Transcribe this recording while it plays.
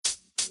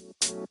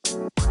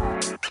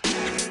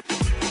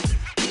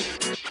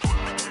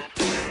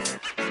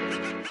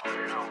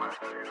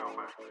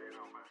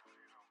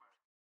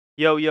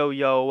Yo, yo,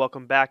 yo,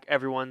 welcome back,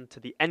 everyone,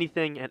 to the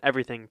Anything and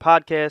Everything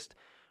podcast,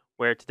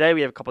 where today we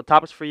have a couple of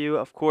topics for you.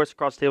 Of course,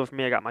 across the table from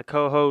me, I got my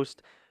co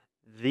host,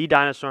 the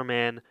Dinosaur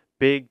Man,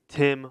 Big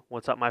Tim.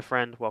 What's up, my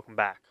friend? Welcome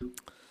back.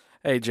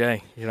 Hey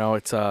Jay,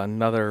 it's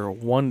another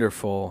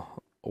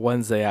wonderful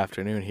Wednesday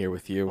afternoon here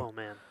with you. Oh,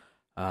 man.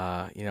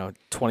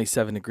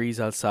 27 degrees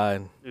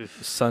outside,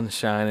 Oof. sun's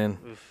shining.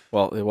 Oof.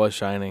 Well, it was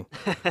shining.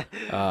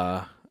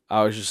 I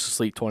was just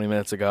asleep 20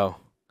 minutes ago.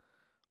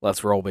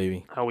 Let's roll,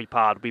 baby. Oh, we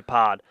pod.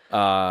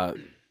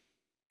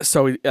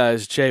 So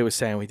as Jay was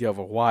saying, we do have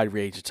a wide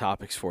range of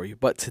topics for you.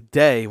 But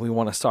today we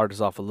want to start this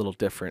off a little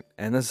different.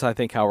 And this is, I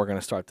think, how we're going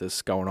to start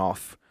this going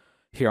off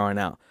here on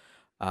out.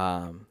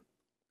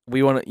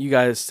 We want you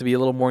guys to be a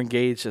little more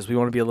engaged, as we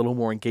want to be a little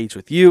more engaged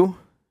with you,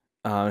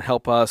 and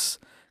help us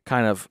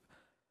kind of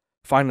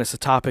find us a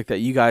topic that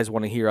you guys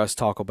want to hear us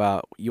talk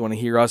about, you want to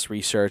hear us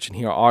research and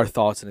hear our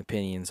thoughts and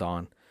opinions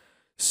on.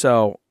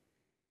 So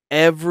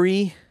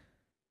every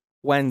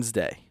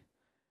Wednesday,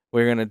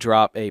 we're going to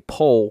drop a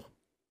poll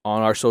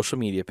on our social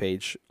media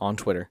page on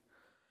Twitter,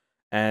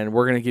 and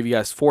we're going to give you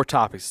guys 4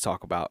 topics to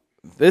talk about.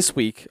 This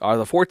week are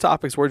the 4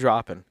 topics we're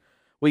dropping.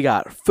 We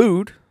got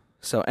food.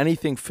 So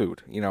anything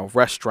food,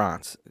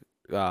 restaurants,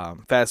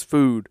 fast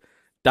food,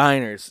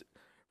 diners,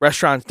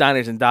 restaurants,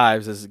 diners, and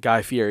dives, as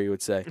Guy Fieri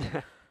would say.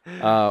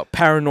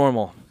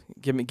 Paranormal,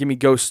 give me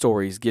ghost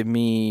stories. Give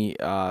me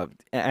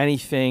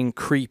anything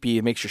creepy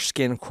that makes your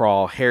skin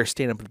crawl, hair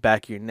stand up the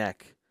back of your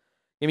neck.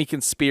 Give me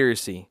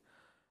conspiracy,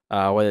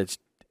 whether it's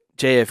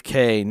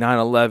JFK,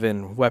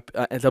 9/11,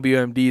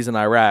 WMDs in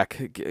Iraq.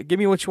 Give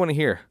me what you want to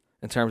hear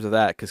in terms of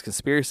that, because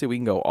conspiracy, we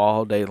can go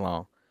all day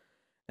long.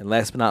 And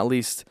last but not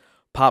least,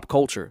 pop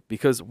culture,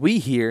 because we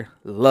here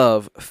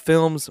love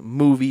films,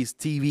 movies,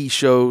 TV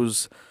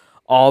shows,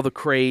 all the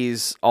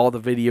craze, all the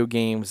video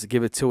games.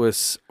 Give it to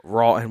us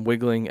raw and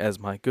wiggling, as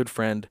my good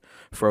friend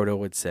Frodo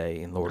would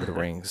say in Lord of the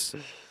Rings.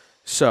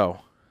 So,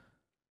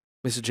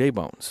 Mr. J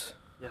Bones.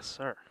 Yes,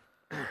 sir.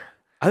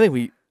 I think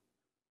we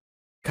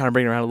kind of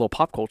bring around a little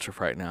pop culture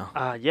for right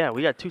now. Yeah,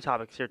 we got 2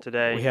 topics here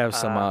today. We have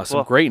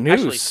some great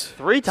news. Actually,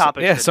 3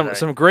 topics. Yeah, today.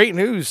 some great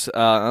news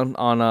on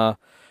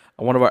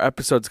one of our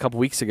episodes a couple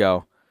weeks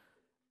ago.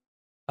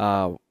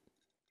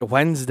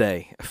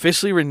 Wednesday,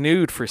 officially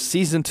renewed for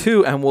season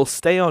 2, and will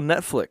stay on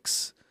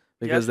Netflix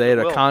because they had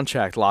a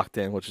contract locked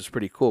in, which is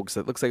pretty cool, because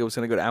it looks like it was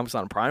going to go to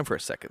Amazon Prime for a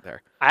second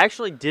there. I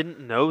actually didn't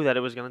know that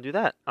it was going to do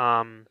that.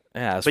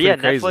 Yeah, it's but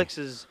pretty crazy. Netflix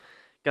is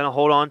going to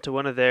hold on to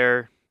one of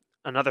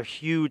another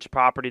huge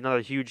property,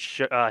 another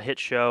huge hit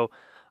show.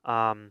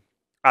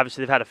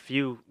 Obviously, they've had a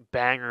few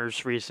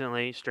bangers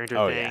recently. Stranger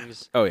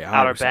Things. Oh, yeah. 100%.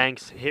 Outer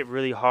Banks hit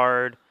really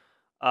hard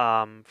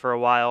for a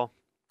while.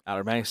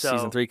 Outer Banks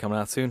season 3 coming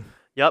out soon.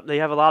 Yep, they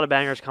have a lot of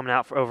bangers coming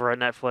out over at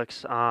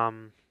Netflix.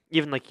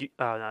 Even like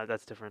no,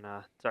 that's different.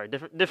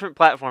 Different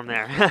platform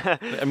there.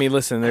 I mean,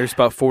 listen, there's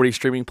about 40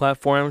 streaming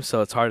platforms,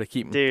 so it's hard to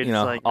keep. Dude,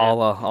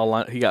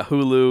 all. You got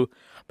Hulu,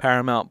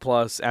 Paramount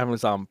Plus,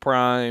 Amazon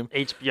Prime,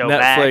 HBO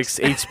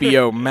Netflix, Max.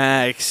 HBO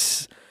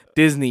Max,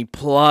 Disney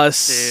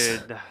Plus.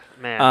 Dude,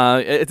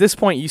 man. At this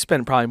point, you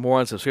spend probably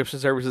more on subscription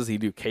services than you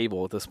do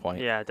cable at this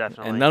point. Yeah,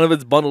 definitely. And none of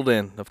it's bundled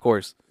in, of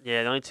course.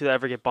 Yeah, the only 2 that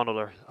ever get bundled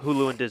are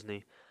Hulu and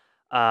Disney.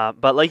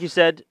 But like you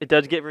said, it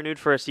does get renewed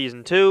for a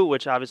season 2,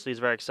 which obviously is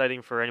very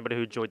exciting for anybody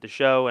who enjoyed the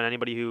show, and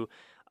anybody who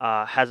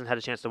hasn't had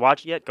a chance to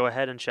watch it yet. Go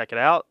ahead and check it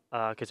out,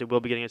 because it will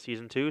be getting a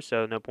season 2,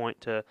 so no point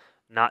to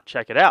not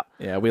check it out.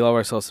 Yeah, we love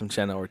ourselves some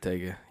Jenna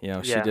Ortega.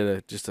 She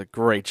did just a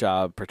great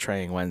job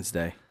portraying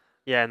Wednesday.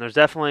 Yeah, and there's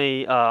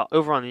definitely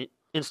over on the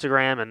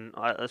Instagram, and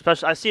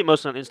especially I see it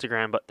mostly on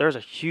Instagram, but there's a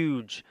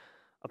huge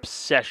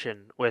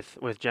obsession with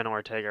Jenna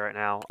Ortega right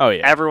now. Oh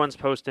yeah, everyone's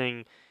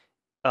posting,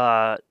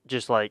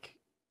 just like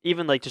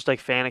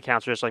fan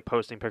accounts are just like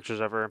posting pictures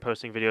of her and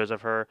posting videos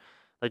of her,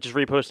 like just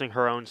reposting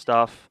her own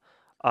stuff.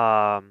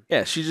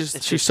 Yeah,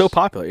 she's so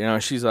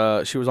popular. She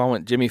was on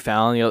with Jimmy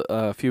Fallon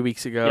a few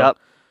weeks ago.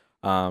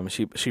 Yep.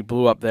 She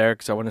blew up there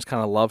because everyone just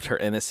kind of loved her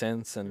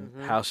innocence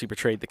and how she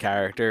portrayed the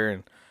character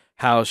and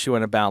how she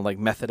went about like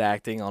method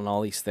acting on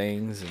all these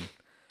things, and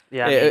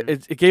yeah,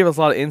 it gave us a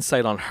lot of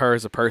insight on her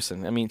as a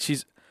person. I mean,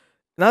 she's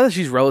not that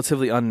she's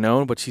relatively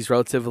unknown, but she's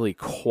relatively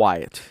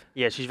quiet.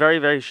 Yeah, she's very,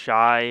 very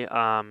shy.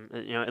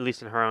 At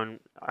least in her own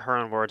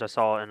words. I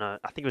saw in I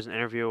think it was an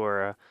interview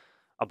or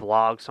a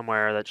blog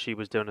somewhere that she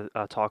was doing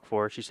a talk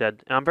for. She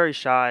said, "I'm very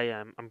shy.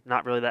 I'm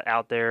not really that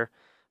out there."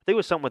 I think it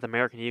was something with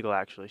American Eagle,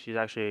 actually. She's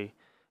actually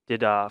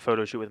did a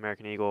photo shoot with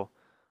American Eagle,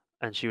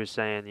 and she was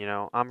saying,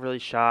 I'm really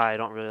shy. I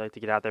don't really like to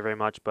get out there very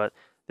much, but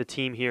the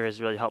team here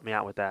has really helped me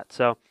out with that.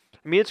 So,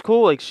 I mean, it's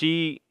cool. Like,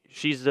 she's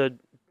the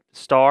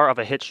star of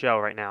a hit show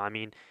right now. I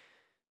mean,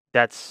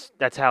 that's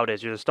how it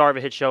is. You're the star of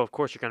a hit show. Of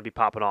course, you're going to be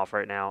popping off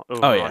right now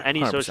on any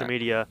 100%. social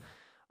media.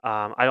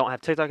 I don't have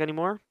TikTok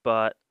anymore,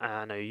 but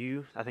I know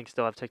you, I think,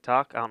 still have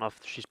TikTok. I don't know if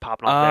she's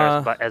popping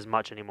off there as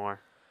much anymore.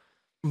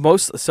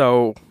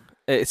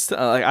 It's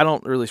like I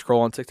don't really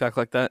scroll on TikTok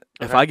like that.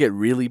 If Okay. I get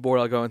really bored,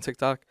 I'll go on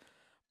TikTok.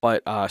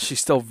 But she's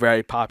still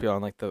very popular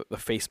on like the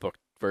Facebook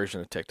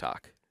version of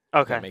TikTok.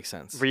 If that Okay. makes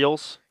sense.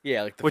 Reels,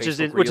 Yeah, like the which is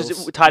Facebook which is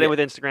Reels. tied in Yeah, with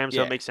Instagram, so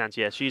yeah. it makes sense.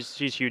 Yeah, she's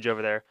huge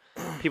over there.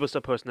 People still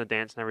posting the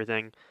dance and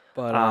everything.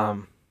 But I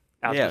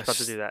was yeah, just about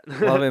to do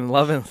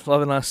that.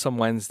 loving us some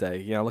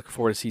Wednesday. You know, looking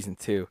forward to season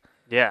 2.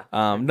 Yeah.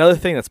 Another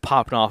thing that's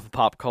popping off in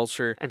pop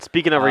culture. And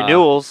speaking of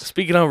renewals,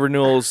 Speaking of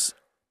renewals,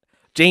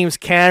 James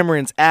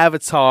Cameron's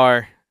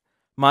Avatar,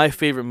 my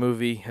favorite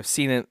movie. I've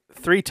seen it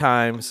 3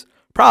 times.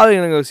 Probably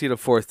gonna go see it a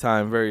 4th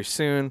time very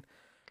soon.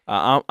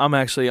 I'm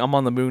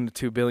on the moon to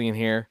 2 billion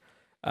here.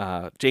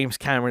 James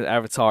Cameron's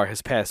Avatar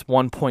has passed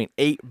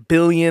 1.8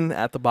 billion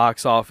at the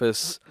box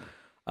office.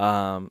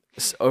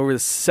 Over the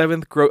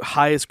 7th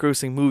highest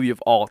grossing movie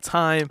of all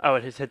time. oh,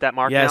 it has hit that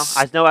mark Yes,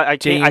 now. I know. I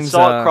James,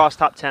 saw it cross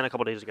top 10 a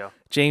couple days ago.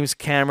 James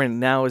Cameron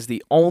now is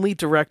the only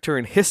director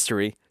in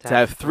history to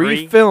have have 3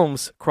 three?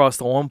 films cross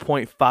the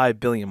 1.5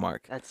 billion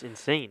mark. That's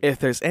insane. If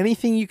there's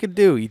anything you could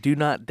do, you do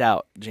not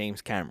doubt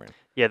James Cameron.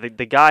 Yeah, the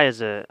guy is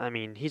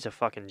he's a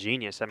fucking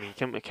genius. I mean,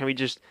 can we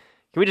just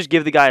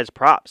give the guy his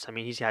props? I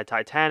mean, he's had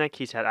Titanic,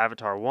 he's had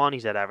Avatar 1,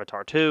 he's had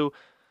Avatar 2.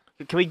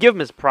 Can we give him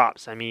his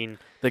props? I mean,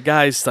 The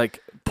guy's like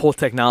pull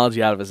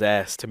technology out of his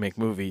ass to make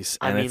movies,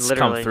 I and mean, it's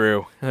come literally,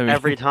 through. I mean,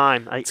 every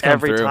time, it's come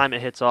every through. time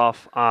it hits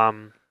off.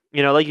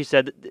 Like you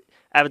said,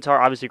 Avatar,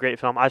 obviously a great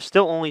film. I've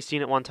still only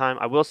seen it one time.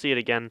 I will see it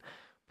again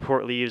before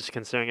it leaves,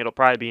 considering it'll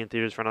probably be in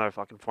theaters for another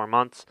fucking 4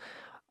 months,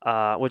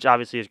 which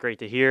obviously is great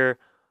to hear.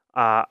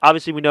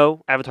 Obviously, we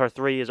know Avatar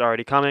 3 is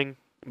already coming,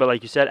 but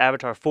like you said,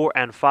 Avatar 4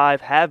 and 5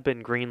 have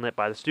been greenlit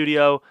by the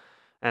studio.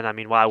 And I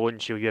mean, why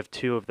wouldn't you? You have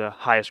 2 of the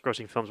highest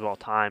grossing films of all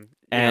time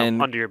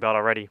under your belt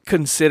already.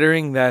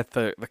 Considering that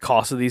the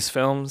cost of these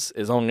films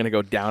is only going to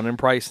go down in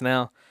price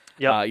now,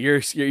 Yep.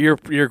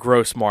 your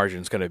gross margin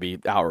is going to be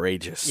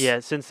outrageous. Yeah,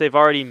 since they've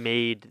already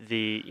made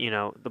the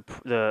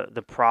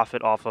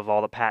profit off of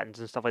all the patents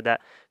and stuff like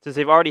that, since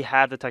they've already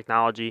had the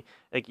technology,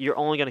 like you're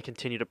only going to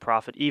continue to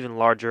profit even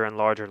larger and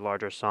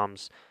larger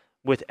sums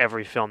with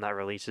every film that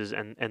releases,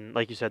 and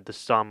like you said, the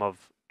sum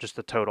of just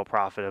the total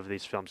profit of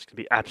these films can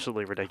be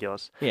absolutely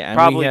ridiculous. Yeah, and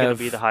Probably we going to have,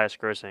 be the highest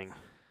grossing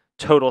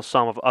total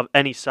sum of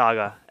any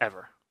saga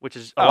ever, which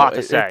is a oh, lot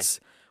to say.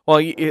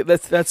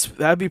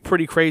 That'd be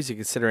pretty crazy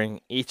considering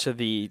each of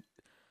the.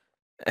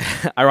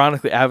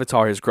 Ironically,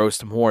 Avatar has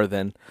grossed more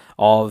than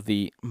all of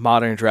the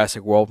modern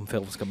Jurassic World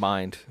films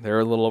combined. They're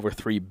a little over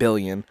 3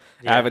 billion.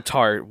 Yeah.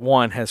 Avatar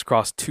 1 has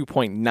crossed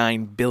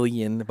 2.9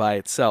 billion by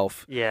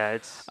itself. Yeah,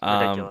 it's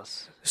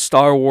ridiculous.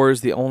 Star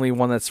Wars, the only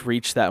one that's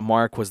reached that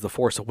mark was The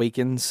Force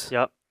Awakens.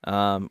 Yep.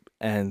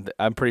 And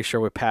I'm pretty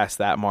sure we're past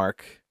that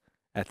mark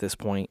at this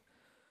point.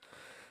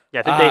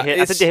 Yeah, I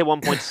think they hit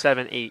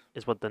 1.78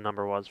 is what the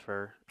number was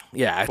for.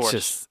 Yeah,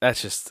 Force.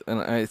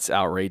 it's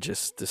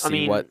outrageous to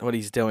see mean- what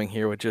he's doing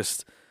here with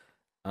just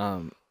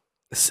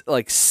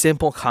like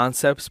simple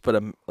concepts,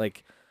 but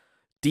like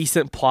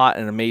decent plot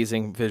and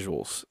amazing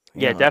visuals.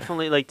 you Yeah, know.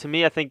 definitely. Like to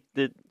me, I think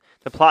the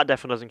plot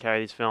definitely doesn't carry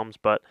these films,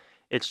 but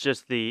it's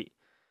just the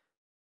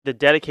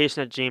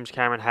dedication that James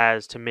Cameron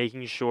has to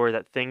making sure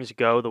that things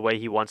go the way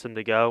he wants them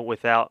to go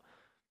without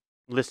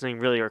listening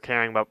really or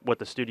caring about what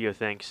the studio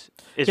thinks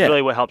is Yeah.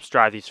 really what helps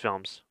drive these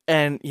films.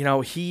 And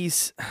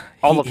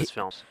All of his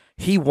films.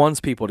 he wants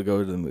people to go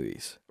to the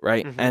movies,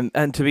 right? Mhm.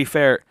 And to be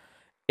fair,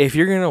 if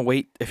you're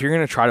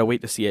gonna try to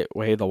wait to see it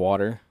Way of the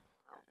Water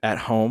at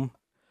home,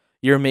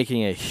 you're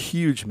making a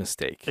huge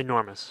mistake.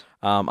 Enormous.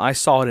 I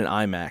saw it in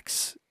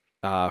IMAX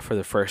for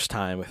the first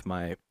time with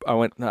I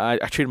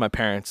treated my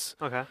parents.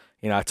 Okay.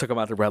 I took them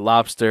out to Red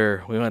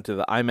Lobster. We went to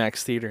the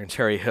IMAX theater in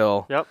Cherry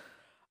Hill. Yep.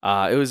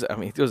 It was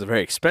a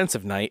very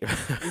expensive night,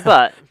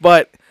 But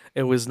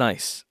it was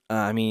nice.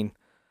 The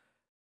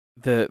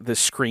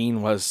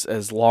screen was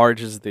as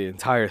large as the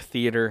entire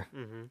theater.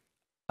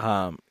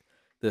 mhm.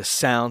 The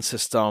sound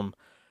system,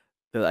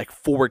 the like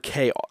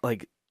 4K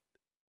like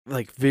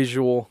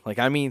visual.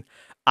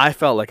 I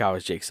felt like I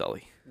was Jake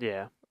Sully.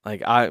 Yeah.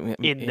 Like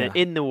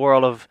In the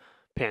world of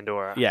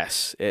Pandora.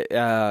 yes, it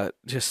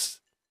just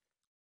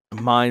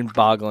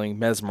mind-boggling,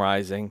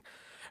 mesmerizing.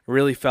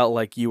 Really felt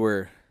like you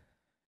were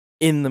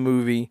in the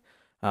movie.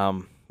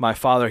 My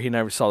father, he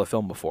never saw the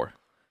film before.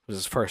 It was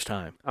his first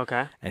time,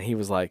 Okay. and he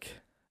was like,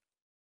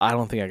 "I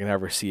don't think I can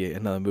ever see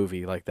another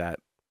movie like that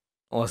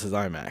unless it's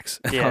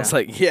IMAX." And I Yeah. was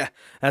like, "Yeah,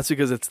 that's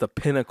because it's the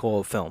pinnacle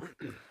of film.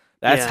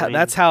 Yeah,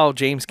 That's how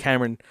James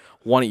Cameron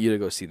wanted you to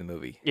go see the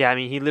movie." Yeah, I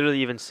mean, he literally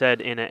even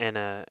said in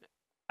a,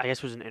 I guess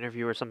it was an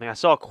interview or something. I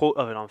saw a quote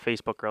of it on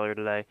Facebook earlier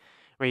today,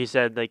 where he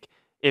said like,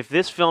 if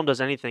this film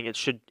does anything, it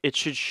should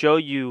show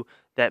you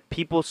that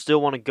people still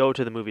want to go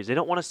to the movies. They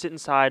don't want to sit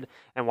inside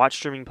and watch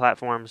streaming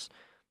platforms.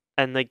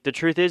 And like the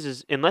truth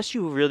is unless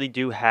you really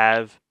do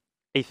have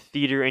a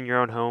theater in your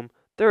own home,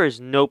 there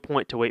is no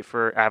point to wait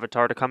for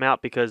Avatar to come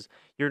out because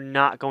you're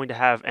not going to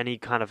have any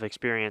kind of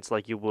experience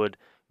like you would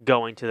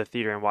going to the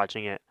theater and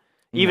watching it.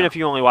 Even No. if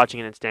you're only watching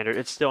it in standard,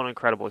 it's still an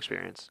incredible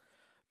experience.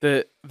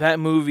 That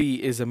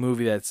movie is a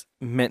movie that's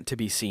meant to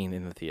be seen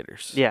in the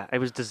theaters. Yeah, it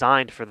was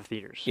designed for the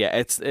theaters. Yeah,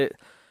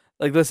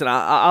 like listen,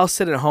 I'll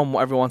sit at home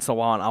every once in a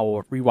while and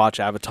I'll rewatch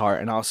Avatar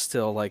and I'll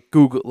still like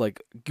Google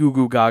like goo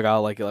goo gaga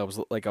like I was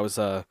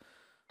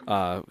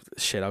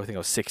shit, I think I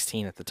was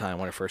 16 at the time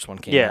when the first one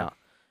came Yeah. out.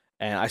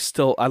 And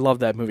I love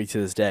that movie to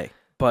this day.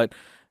 But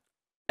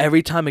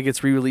every time it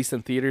gets re-released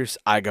in theaters,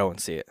 I go and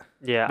see it.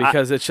 Yeah.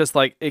 Because it's just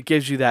like it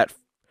gives you that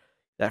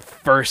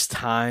first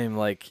time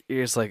like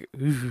you're just like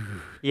ooh.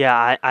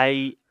 Yeah,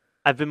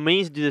 I've been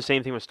meaning to do the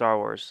same thing with Star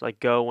Wars, like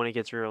go when it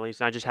gets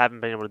re-released, and I just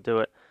haven't been able to do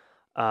it.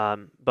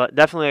 But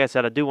definitely, like I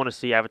said, I do want to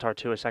see Avatar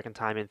 2 a second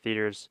time in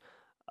theaters.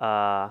 When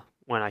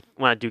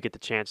I do get the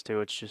chance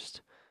to, it's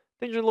just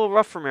things are a little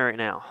rough for me right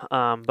now.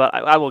 But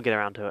I will get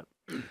around to it.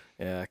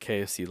 Yeah,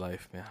 KFC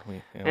life. Yeah,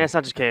 And it's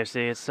not just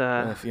KFC; it's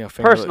finger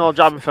personal,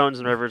 dropping phones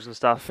and rivers and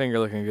stuff. Finger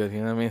looking good, you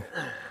know what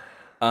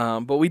I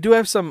mean? But we do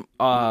have some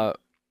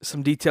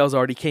details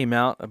already came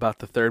out about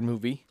the third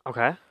movie.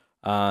 Okay.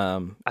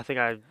 I think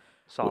I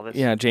saw this.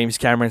 Yeah, James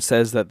Cameron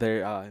says that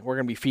we're going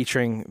to be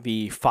featuring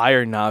the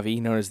fire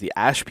Na'vi known as the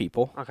Ash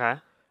People, Okay.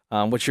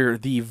 which are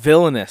the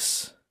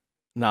villainous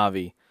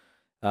Na'vi.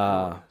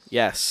 Villainous.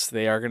 Yes,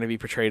 they are going to be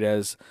portrayed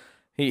as.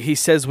 He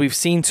says we've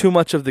seen too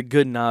much of the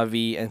good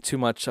Na'vi and too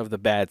much of the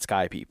bad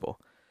Sky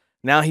People.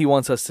 Now he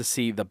wants us to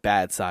see the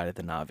bad side of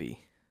the Na'vi.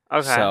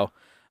 Okay. So,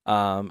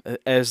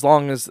 as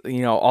long as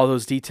all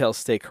those details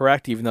stay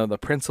correct, even though the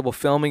principal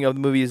filming of the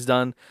movie is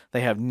done,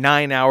 they have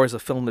 9 hours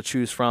of film to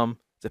choose from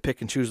to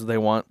pick and choose what they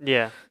want.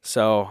 Yeah.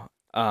 So,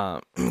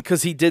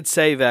 because he did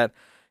say that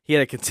he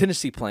had a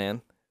contingency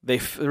plan. The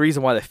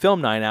reason why they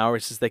filmed 9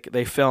 hours is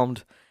they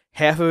filmed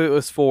half of it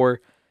was for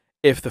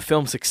if the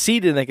film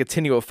succeeded, they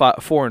continue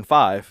at 4 and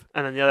 5,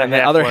 And then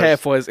the other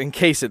half was in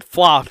case it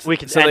flopped, We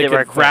could so end they it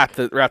could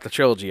right wrap the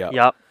trilogy up.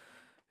 Yep.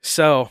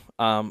 So,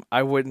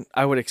 I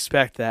would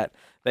expect that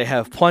they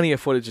have plenty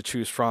of footage to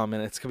choose from,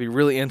 and it's gonna be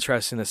really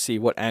interesting to see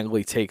what angle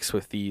he takes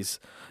with these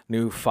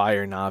new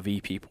Fire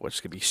Na'vi people, which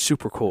is gonna be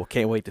super cool.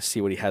 Can't wait to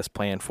see what he has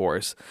planned for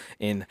us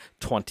in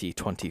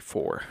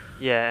 2024.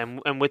 Yeah,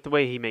 and with the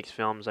way he makes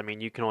films, I mean,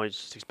 you can always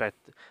just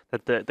expect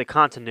that the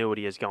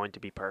continuity is going to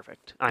be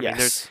perfect. I mean,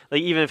 there's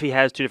like even if he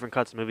has two different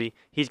cuts of the movie,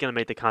 he's gonna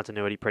make the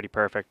continuity pretty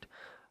perfect.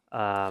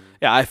 Yeah,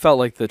 I felt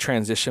like the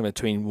transition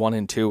between 1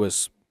 and 2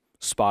 was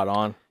spot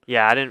on.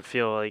 Yeah, I didn't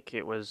feel like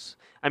it was.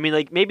 I mean,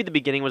 like maybe the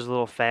beginning was a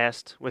little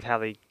fast with how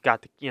they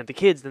got the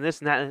kids and this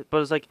and that, but it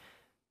was like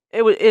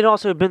it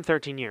also had been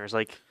 13 years.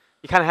 Like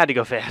you kind of had to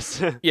go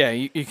fast. Yeah,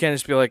 you can't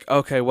just be like,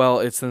 okay, well,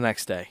 it's the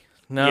next day.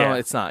 No, Yeah.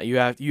 it's not. You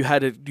had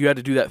to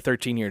do that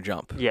 13-year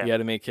jump. Yeah. You had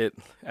to make it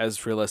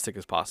as realistic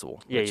as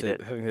possible. Yeah, which you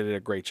did. I think they did a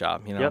great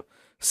job. Yep.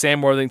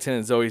 Sam Worthington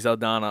and Zoe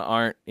Saldana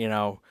aren't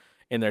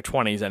in their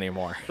 20s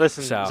anymore.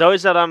 Listen, So- Zoe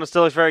Saldana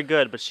still looks very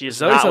good, but she is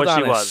Zoe not what she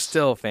Saldana was. is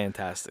still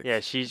fantastic.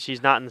 Yeah,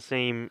 she's not in the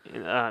same,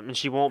 and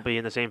she won't be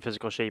in the same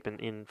physical shape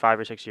in 5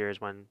 or 6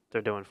 years when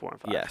they're doing 4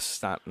 and 5.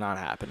 Yes, not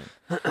happening.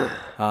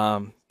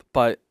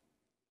 But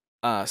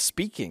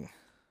speaking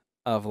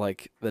of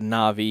like the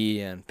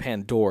Na'vi and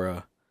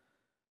Pandora,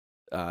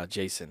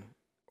 Jason,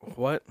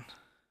 what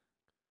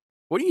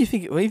do you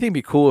think? What do you think would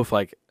be cool if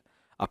like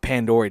a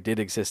Pandora did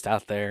exist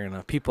out there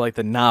and people like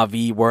the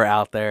Na'vi were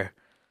out there?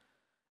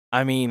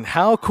 I mean,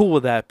 how cool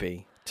would that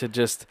be to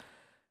just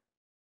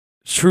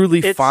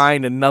truly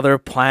find another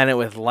planet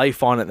with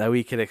life on it that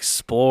we could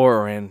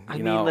explore and I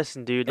mean,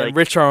 listen, dude, like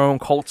enrich our own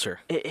culture?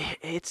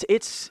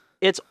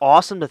 it's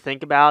awesome to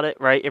think about it,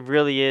 right? It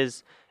really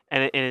is,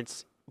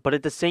 but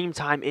at the same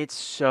time, it's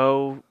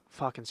so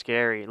fucking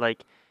scary.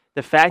 Like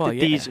the fact that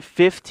these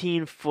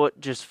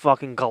 15-foot just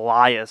fucking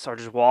Goliaths are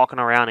just walking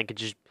around and could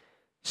just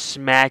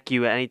smack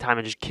you at any time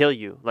and just kill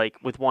you, like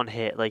with one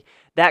hit, like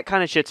that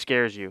kind of shit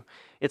scares you.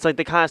 It's like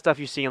the kind of stuff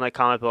you see in like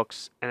comic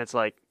books, and it's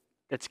like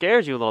it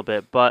scares you a little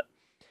bit. But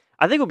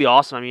I think it would be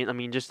awesome. I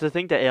mean, just to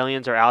think that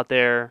aliens are out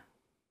there,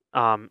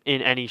 in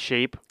any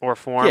shape or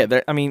form.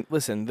 Yeah, I mean,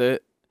 listen,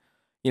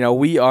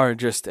 we are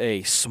just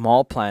a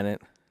small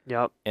planet.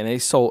 Yep. In a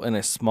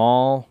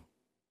small,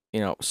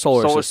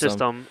 solar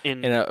system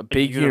in a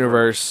big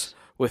universe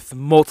with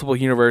multiple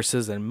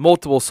universes and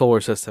multiple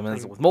solar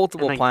systems and with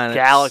multiple and planets,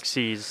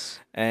 galaxies,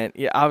 and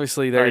yeah,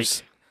 obviously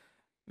there's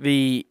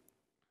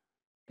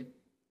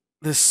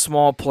this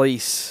small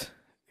place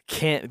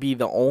can't be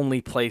the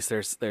only place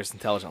there's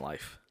intelligent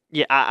life.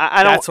 Yeah,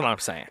 I don't. That's what I'm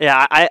saying.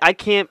 Yeah, I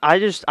can't.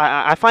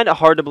 I find it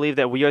hard to believe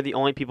that we are the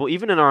only people,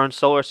 even in our own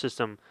solar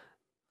system,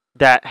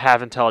 that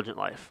have intelligent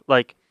life.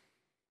 Like,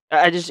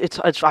 I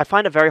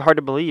find it very hard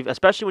to believe,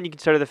 especially when you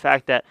consider the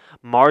fact that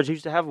Mars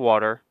used to have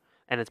water,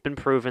 and it's been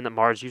proven that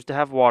Mars used to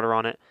have water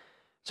on it.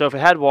 So if it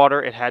had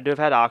water, it had to have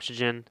had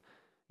oxygen,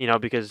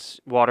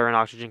 because water and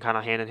oxygen kind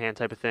of hand in hand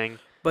type of thing.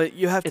 But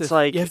you have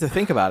to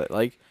think about it,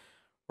 like,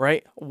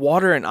 right?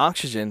 Water and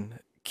oxygen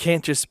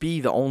can't just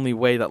be the only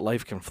way that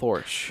life can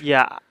flourish.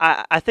 Yeah,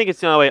 I think it's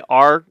the only way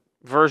our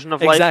version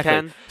of life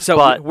can. So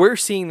but we're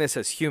seeing this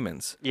as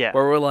humans. Yeah.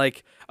 Where we're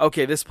like,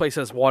 okay, this place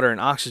has water and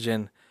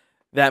oxygen.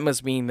 That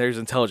must mean there's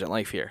intelligent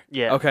life here.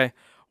 Yeah. Okay.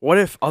 What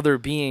if other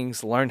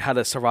beings learned how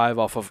to survive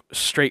off of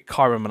straight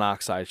carbon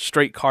monoxide,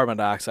 straight carbon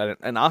dioxide,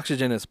 and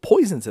oxygen is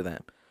poison to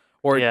them?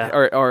 or Yeah.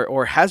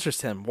 or hazardous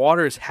to them.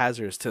 Water is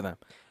hazardous to them.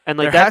 And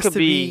like There that has could to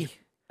be,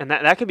 and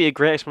that could be a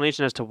great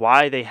explanation as to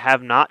why they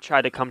have not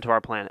tried to come to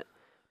our planet,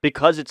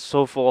 because it's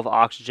so full of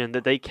oxygen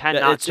that they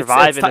cannot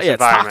survive in this it's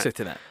environment. toxic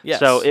to them. Yes.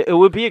 So it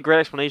would be a great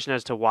explanation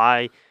as to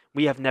why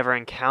we have never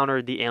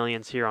encountered the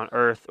aliens here on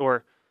Earth,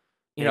 or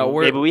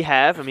maybe we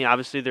have. I mean,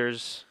 obviously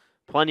there's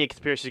plenty of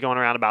conspiracies going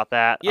around about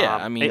that. Yeah,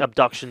 I mean,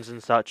 abductions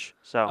and such.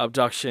 So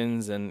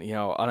abductions and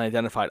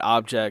unidentified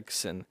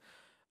objects and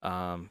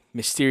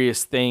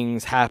mysterious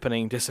things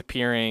happening,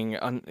 disappearing,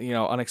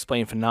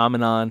 unexplained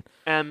phenomenon.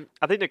 And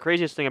I think the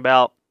craziest thing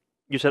about,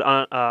 you said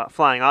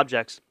flying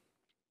objects,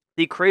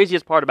 the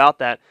craziest part about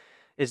that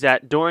is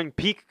that during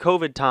peak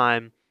COVID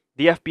time,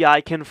 the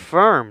FBI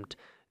confirmed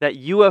that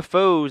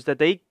UFOs, that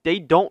they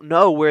don't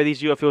know where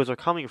these UFOs are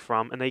coming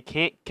from, and they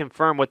can't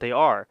confirm what they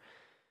are.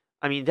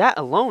 I mean, that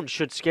alone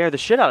should scare the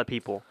shit out of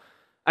people.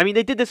 I mean,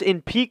 they did this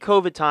in peak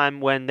COVID time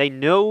when they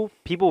know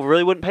people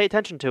really wouldn't pay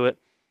attention to it.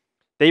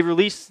 They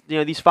released,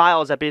 these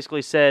files that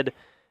basically said,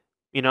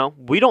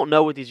 we don't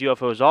know what these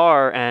UFOs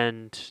are,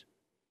 and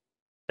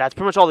that's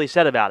pretty much all they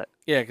said about it.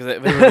 Yeah, because they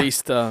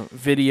released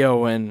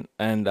video and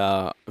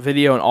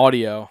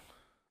audio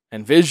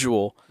and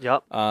visual.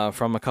 Yep.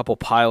 From a couple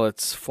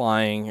pilots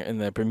flying in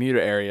the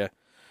Bermuda area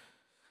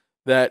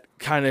that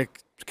kind of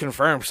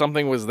confirmed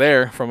something was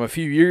there from a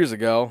few years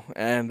ago,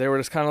 and they were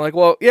just kind of like,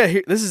 well,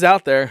 yeah, this is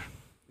out there.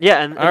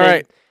 Yeah, and all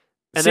right.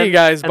 See you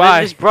guys. Bye.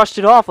 And they just brushed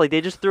it off. Like,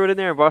 they just threw it in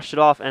there and brushed it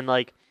off. And,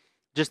 like,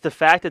 just the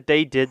fact that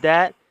they did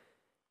that,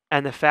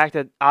 and the fact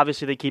that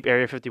obviously they keep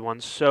Area 51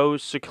 so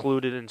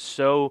secluded and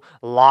so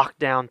locked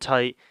down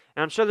tight.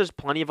 And I'm sure there's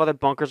plenty of other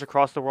bunkers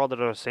across the world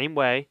that are the same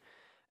way.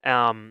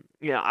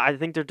 I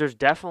think that there's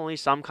definitely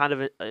some kind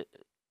of,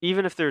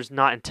 even if there's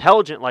not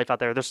intelligent life out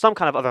there, there's some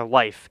kind of other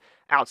life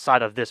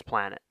outside of this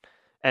planet.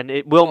 And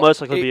it will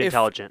most likely be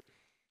intelligent.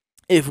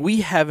 If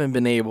we haven't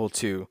been able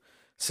to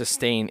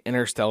sustain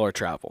interstellar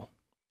travel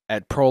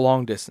at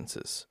prolonged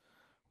distances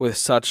with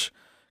such,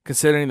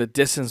 considering the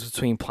distance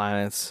between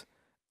planets,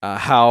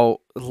 how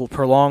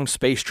prolonged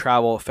space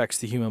travel affects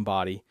the human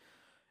body,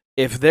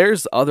 if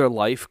there's other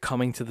life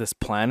coming to this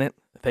planet,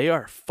 they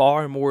are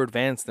far more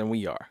advanced than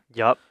we are.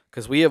 Yep.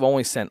 Because we have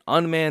only sent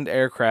unmanned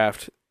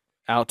aircraft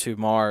out to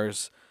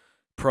Mars,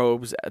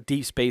 probes,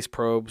 deep space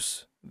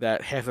probes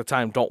that half the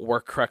time don't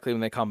work correctly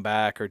when they come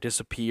back or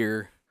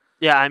disappear.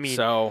 Yeah, I mean,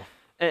 so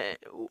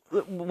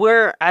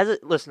as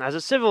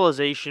a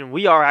civilization,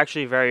 we are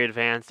actually very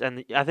advanced,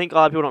 and I think a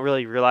lot of people don't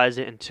really realize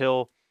it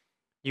until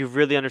you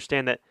really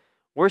understand that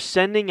we're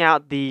sending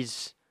out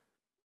these,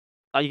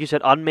 you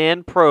said,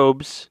 unmanned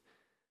probes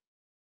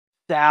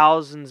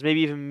thousands, maybe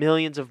even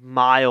millions of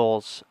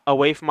miles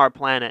away from our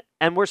planet,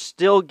 and we're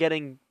still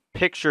getting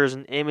pictures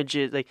and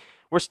images. Like,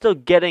 we're still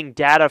getting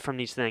data from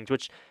these things,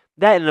 which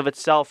that in and of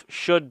itself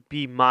should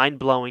be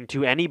mind-blowing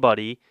to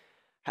anybody.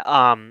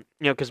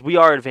 Because we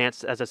are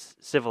advanced as a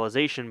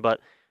civilization, but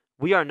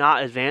we are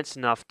not advanced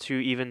enough to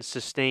even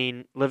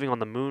sustain living on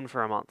the moon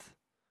for a month.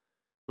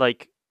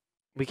 Like,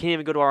 we can't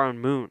even go to our own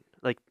moon.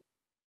 Like,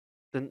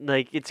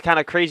 it's kind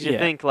of crazy to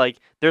think, like,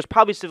 there's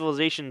probably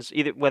civilizations,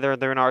 either whether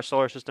they're in our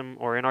solar system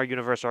or in our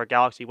universe or our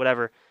galaxy,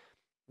 whatever,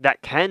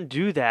 that can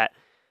do that.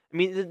 I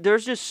mean,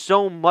 there's just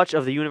so much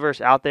of the universe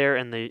out there,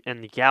 and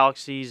the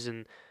galaxies,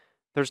 and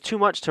there's too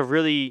much to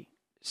really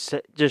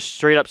just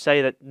straight up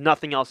say that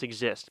nothing else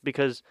exists,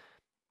 because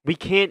we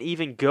can't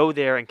even go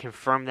there and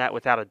confirm that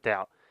without a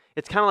doubt.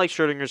 It's kind of like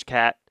Schrodinger's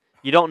cat.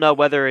 You don't know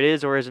whether it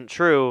is or isn't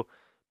true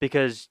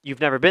because you've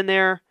never been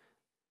there,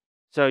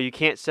 so you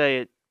can't say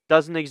it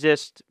doesn't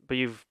exist, but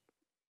you've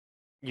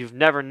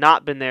never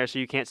not been there, so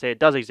you can't say it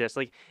does exist.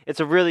 Like, it's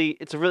a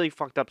really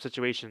fucked up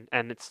situation,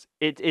 and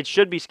it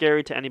should be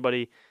scary to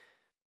anybody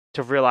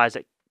to realize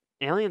that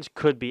aliens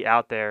could be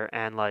out there,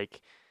 and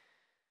like,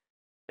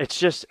 it's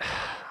just,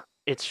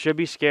 it should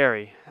be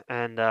scary.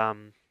 And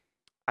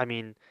I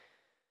mean,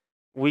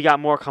 we got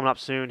more coming up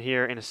soon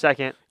here in a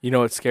second. You know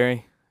what's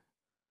scary?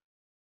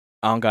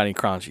 I don't got any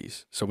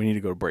crunchies, so we need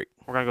to go to break.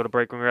 We're gonna go to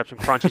break. We're gonna grab some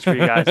crunchies for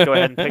you guys. Go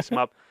ahead and pick some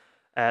up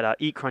at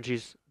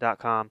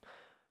eatcrunchies.com,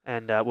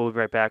 and we'll be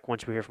right back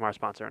once we hear from our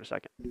sponsor in a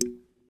second.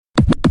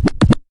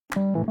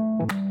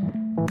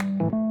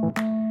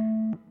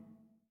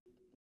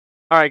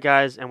 All right,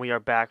 guys, and we are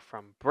back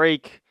from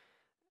break,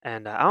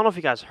 and I don't know if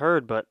you guys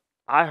heard, but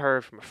I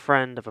heard from a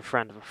friend of a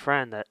friend of a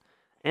friend that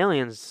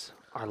aliens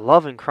are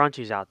loving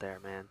crunchies out there,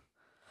 man.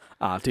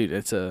 Dude,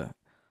 it's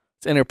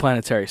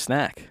interplanetary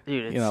snack.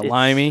 Dude, it's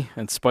limey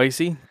and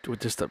spicy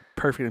with just a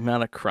perfect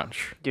amount of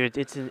crunch. Dude,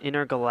 it's an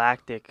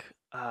intergalactic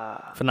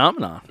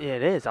phenomenon. Yeah,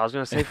 it is. I was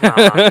gonna say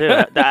phenomenon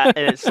too. And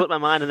it slipped my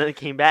mind, and then it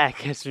came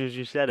back as soon as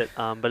you said it.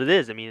 But it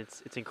is. I mean,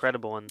 it's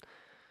incredible, and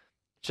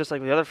it's just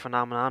like the other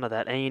phenomenon of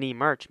that A&E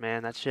merch,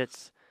 man. That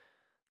shit's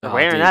they're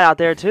wearing that out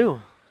there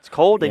too. It's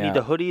cold. They need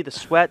the hoodie, the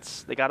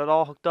sweats. They got it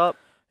all hooked up.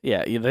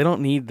 Yeah, they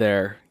don't need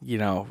their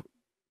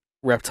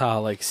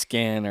reptile-like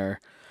skin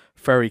or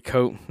furry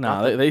coat.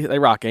 No, they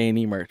rock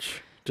A&E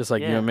merch just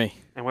like you and me.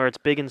 And where it's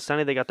big and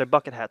sunny, they got their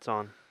bucket hats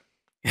on.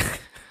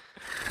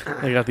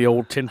 They got the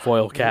old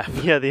tinfoil cap.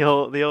 Yeah, the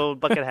old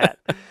bucket hat,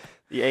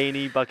 the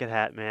A&E bucket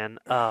hat, man.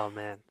 Oh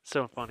man,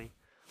 so funny.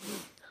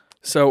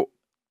 So,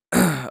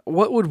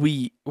 what would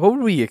we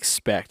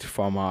expect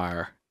from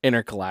our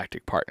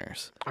intergalactic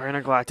partners? Our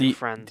intergalactic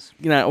friends.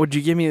 Would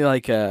you give me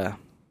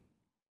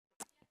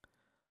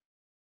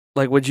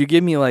would you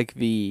give me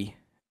the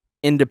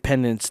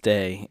Independence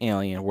Day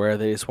alien where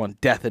they just want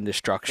death and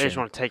destruction? They just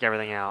want to take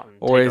everything out. And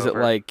or take is over.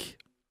 it like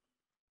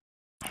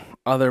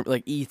other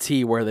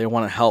E.T. where they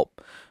want to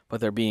help,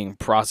 but they're being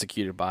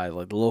prosecuted by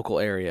the local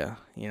area?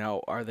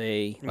 Are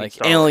they like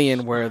Star Alien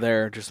Wars. where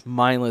they're just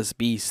mindless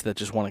beasts that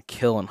just want to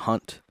kill and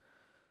hunt?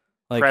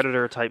 Like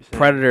Predator type thing.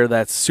 Predator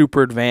that's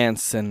super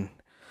advanced and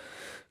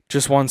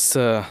just wants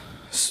to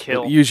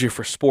Kill. use you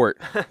for sport.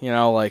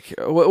 There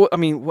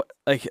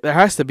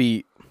has to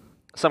be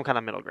Some kind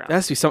of middle ground. there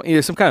has to be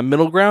either some kind of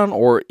middle ground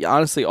or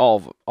honestly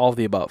all of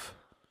the above.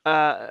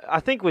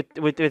 I think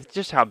with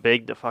just how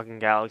big the fucking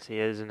galaxy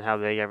is and how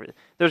big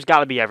there's got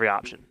to be every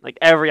option. Like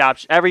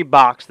every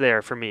box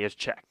there for me is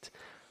checked.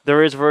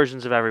 There is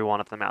versions of every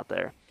one of them out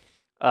there.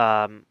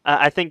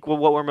 I think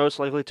what we're most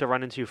likely to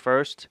run into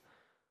first,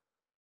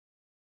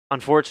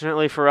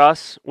 unfortunately for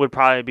us, would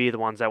probably be the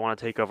ones that want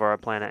to take over our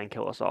planet and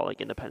kill us all,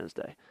 like Independence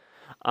Day.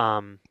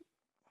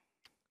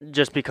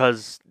 Just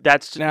because they're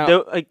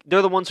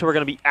the ones who are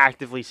going to be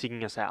actively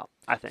seeking us out,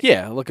 I think.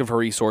 Yeah, looking for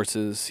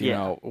resources,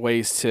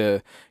 ways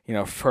to,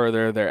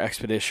 further their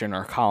expedition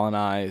or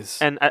colonize.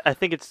 And I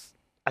think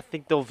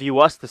they'll view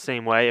us the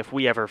same way if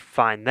we ever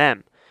find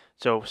them.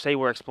 So say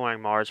we're exploring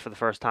Mars for the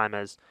first time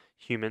as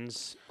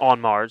humans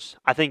on Mars.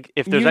 I think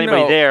if there's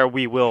anybody there,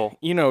 we will.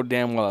 You know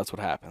damn well that's what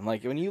happened.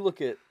 Like when you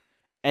look at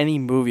any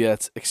movie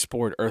that's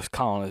explored Earth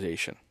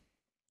colonization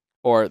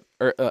or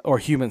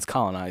humans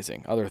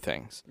colonizing other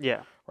things.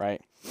 Yeah.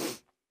 Right?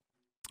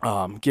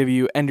 Give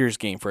you Ender's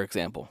Game, for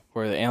example,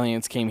 where the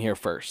aliens came here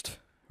first,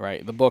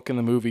 right? The book and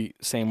the movie,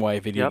 same way.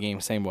 Video game,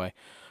 same way.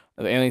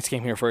 The aliens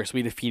came here first.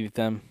 We defeated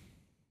them.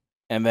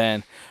 And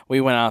then we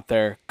went out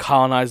there,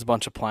 colonized a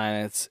bunch of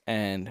planets,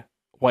 and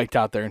wiped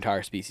out their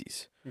entire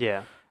species.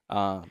 Yeah.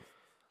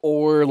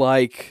 Or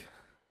like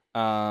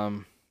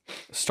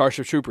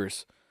Starship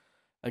Troopers.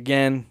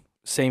 Again,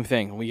 same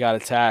thing. We got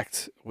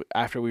attacked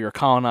after we were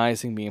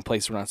colonizing, being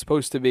places we're not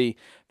supposed to be.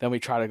 Then we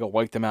try to go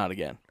wipe them out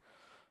again.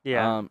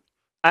 Yeah.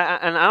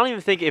 And I don't even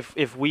think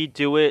if we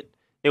do it,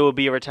 it will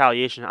be a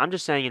retaliation. I'm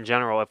just saying in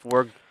general, if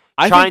we're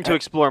trying to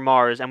explore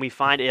Mars and we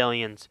find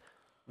aliens,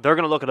 they're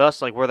going to look at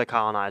us like we're the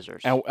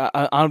colonizers. And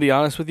I'll be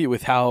honest with you,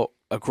 with how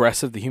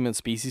aggressive the human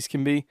species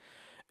can be,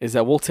 is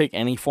that we'll take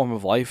any form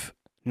of life,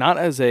 not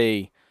as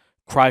a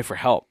cry for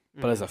help,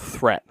 but as a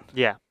threat.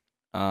 Yeah.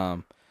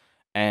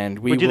 And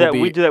we do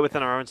that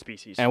within our own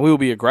species. And we will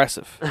be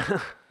aggressive.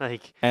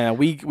 And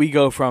we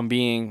go from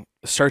being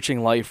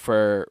searching life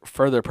for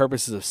further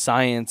purposes of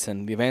science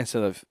and the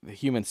advancement of the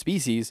human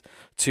species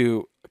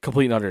to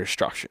complete and utter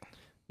destruction.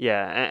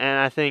 Yeah, and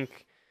I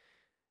think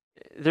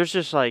there's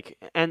just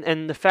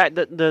and the fact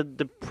that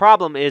the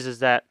problem is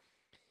that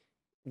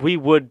we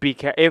would be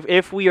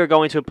if we are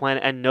going to a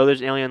planet and know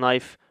there's alien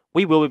life,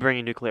 we will be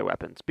bringing nuclear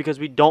weapons because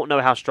we don't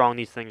know how strong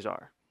these things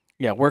are.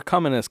 Yeah, we're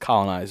coming as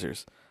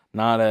colonizers,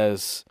 not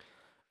as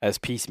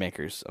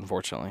peacemakers,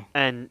 unfortunately.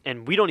 And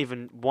we don't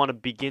even want to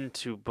begin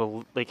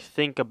to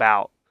think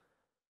about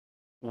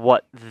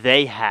what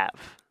they have.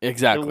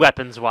 Exactly.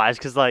 Weapons wise,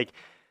 because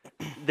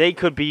they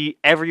could be,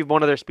 every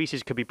one of their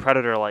species could be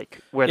predator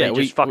where they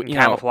just fucking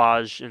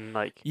camouflage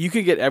and you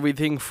could get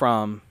everything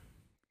from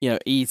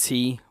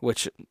E.T.,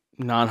 which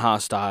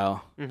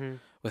non-hostile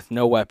with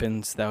no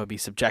weapons that would be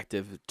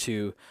subjective,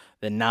 to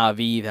the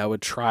Na'vi that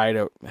would try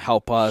to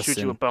help us, shoot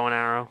you with bow and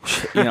arrow,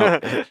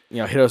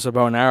 hit us with a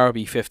bow and arrow,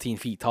 be 15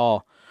 feet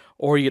tall,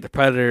 or you get the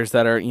predators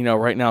that are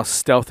right now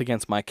stealth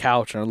against my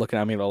couch and are looking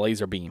at me with a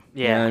laser beam.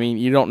 Yeah, you know what I mean,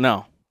 you don't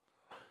know.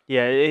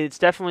 Yeah, it's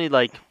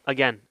definitely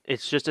again,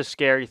 it's just a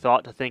scary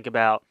thought to think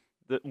about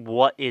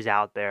what is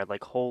out there.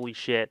 Holy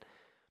shit,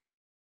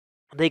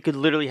 they could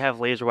literally have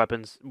laser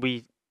weapons.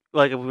 We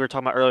were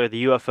talking about earlier,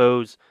 the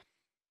UFOs.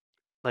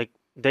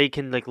 They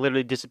can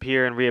literally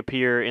disappear and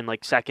reappear in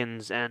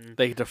seconds, and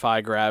they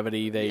defy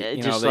gravity. They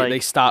they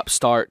stop,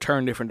 start,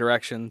 turn different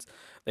directions.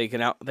 They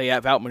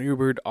have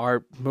outmaneuvered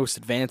our most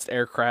advanced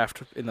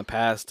aircraft in the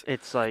past.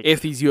 It's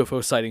if these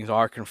UFO sightings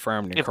are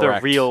confirmed and if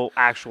correct, they're real,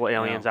 actual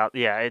aliens out.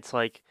 Yeah, it's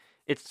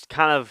it's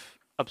kind of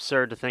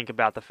absurd to think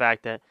about the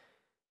fact that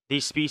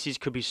these species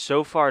could be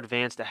so far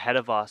advanced ahead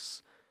of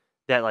us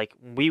that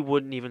we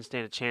wouldn't even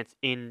stand a chance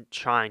in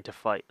trying to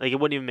fight. It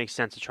wouldn't even make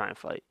sense to try and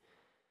fight.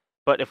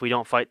 But if we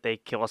don't fight, they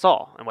kill us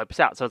all and wipe us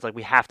out. So it's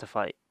we have to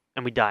fight,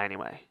 and we die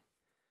anyway.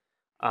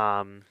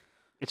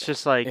 It's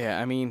just yeah.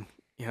 I mean,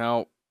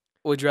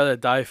 would you rather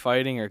die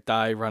fighting or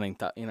die running?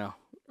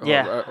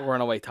 Or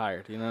run away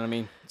tired. You know what I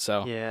mean?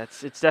 So yeah,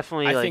 it's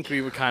definitely. I think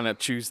we would kind of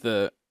do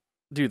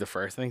the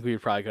first. I think we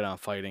would probably go down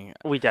fighting.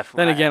 We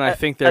definitely. Then again, I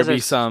think there'd be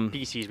some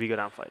species we go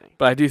down fighting.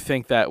 But I do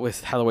think that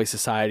with how the way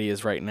society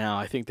is right now,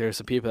 I think there's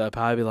some people that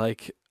probably be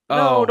like,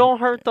 "Oh, no, don't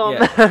hurt them,"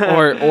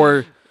 yeah.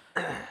 or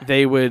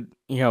they would,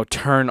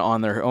 turn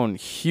on their own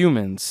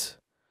humans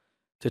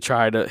to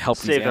try to help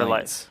these Save their aliens.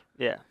 life.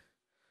 Yeah.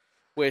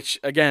 Which,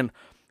 again,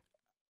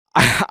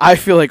 I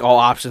feel like all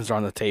options are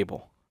on the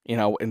table,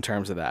 in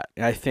terms of that.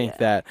 And I think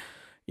that,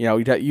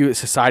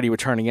 society would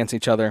turn against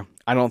each other.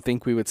 I don't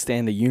think we would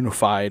stand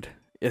unified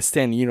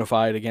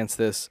against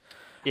this.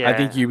 Yeah. I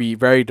think you'd be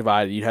very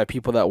divided. You'd have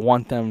people that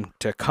want them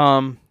to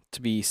come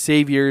to be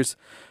saviors,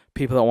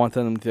 people that want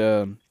them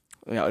to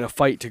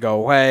fight to go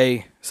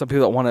away, some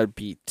people that want to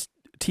be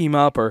team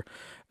up or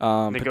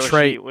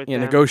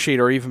negotiate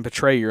or even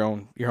betray your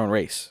own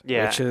race.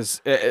 Yeah. Which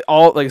is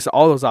all, like I said,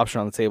 all those options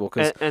on the table,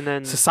 because and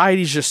then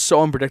society's just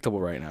so unpredictable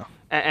right now.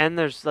 And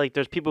there's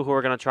people who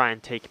are gonna try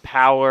and take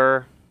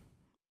power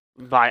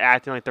by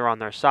acting like they're on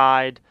their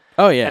side.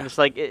 Oh yeah. And it's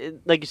like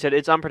you said,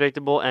 it's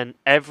unpredictable, and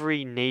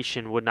every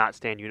nation would not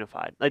stand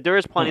unified. Like there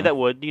is plenty that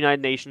would. The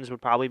United Nations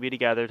would probably be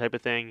together, type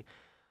of thing.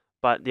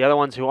 But the other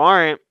ones who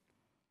aren't,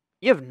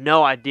 you have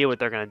no idea what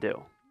they're gonna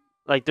do.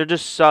 Like they're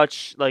just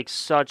such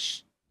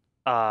what's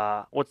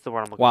the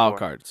word I'm looking Wild for?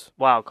 cards.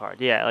 Wild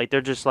card. Yeah, like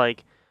they're just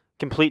like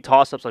complete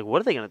toss-ups. Like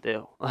what are they gonna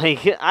do?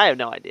 Like I have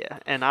no idea,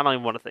 and I don't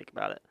even want to think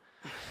about it.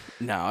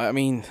 No, I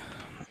mean,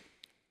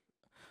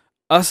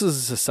 us as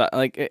a society,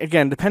 like,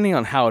 again, depending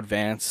on how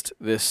advanced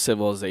this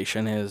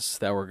civilization is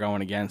that we're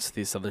going against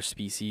these other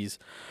species,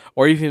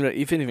 or even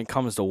if it even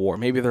comes to war,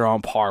 maybe they're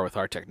on par with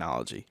our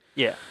technology.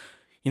 Yeah.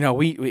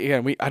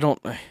 I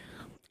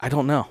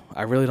don't know.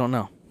 I really don't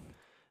know.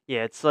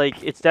 Yeah,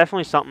 it's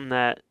definitely something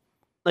that,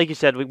 like you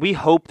said, we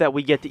hope that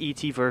we get the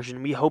ET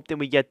version. We hope that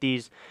we get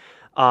these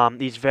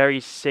very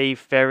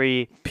safe,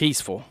 very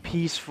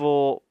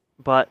peaceful.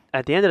 But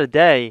at the end of the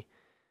day,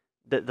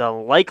 the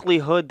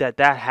likelihood that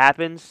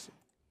happens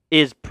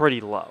is pretty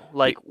low.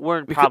 Like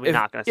we're probably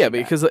not going to see that.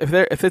 Because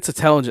if it's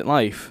intelligent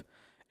life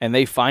and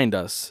they find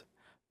us,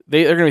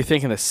 they're going to be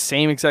thinking the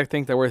same exact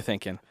thing that we're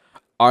thinking.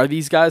 Are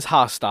these guys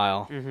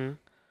hostile? Mm-hmm.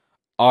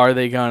 Are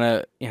they going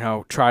to,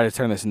 try to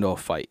turn this into a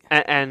fight?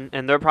 And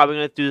they're probably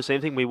going to do the same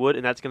thing we would,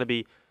 and that's going to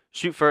be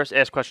shoot first,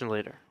 ask questions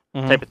later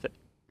type of thing.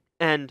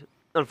 And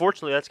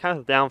unfortunately, that's kind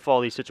of the downfall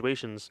of these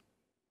situations,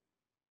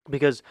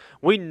 because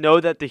we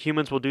know that the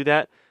humans will do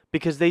that,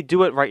 because they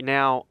do it right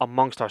now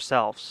amongst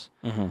ourselves.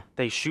 Mm-hmm.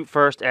 They shoot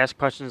first, ask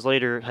questions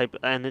later,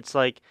 and it's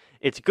like,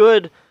 it's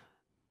good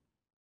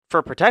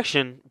for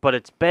protection, but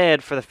it's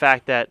bad for the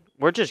fact that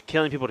we're just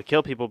killing people to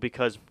kill people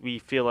because we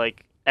feel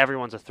like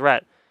everyone's a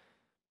threat.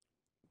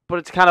 But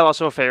it's kind of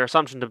also a fair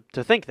assumption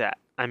to think that.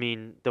 I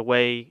mean, the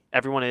way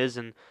everyone is,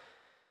 and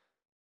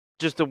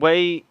just the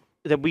way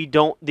that we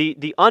don't...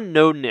 The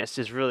unknownness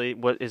is really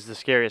what is the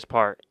scariest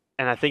part.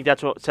 And I think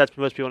that's what sets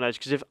most people on edge.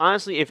 Because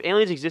if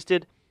aliens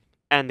existed,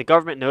 and the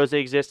government knows they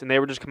exist, and they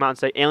would just come out and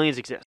say, aliens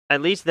exist,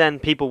 at least then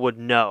people would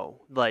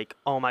know, like,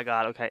 oh my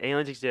god, okay,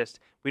 aliens exist,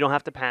 we don't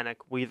have to panic,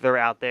 they're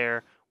out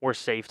there, we're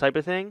safe, type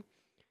of thing.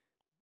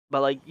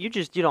 But, like, you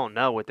don't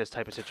know with this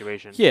type of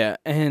situation. Yeah,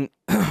 and,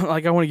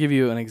 like, I want to give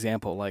you an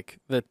example. Like,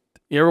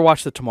 you ever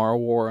watch The Tomorrow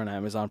War on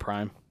Amazon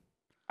Prime?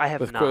 I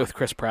have not. With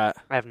Chris Pratt.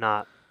 I have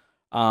not.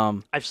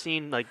 I've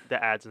seen, like,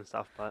 the ads and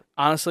stuff, but...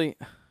 Honestly,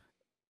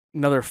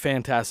 another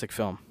fantastic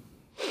film.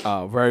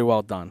 Very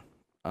well done.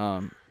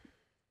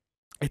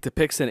 It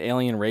depicts an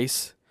alien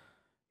race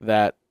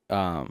that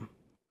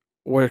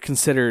were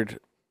considered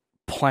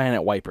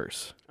planet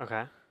wipers.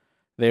 Okay.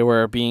 They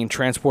were being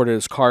transported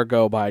as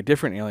cargo by a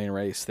different alien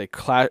race. They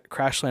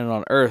crash landed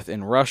on Earth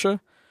in Russia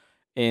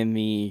in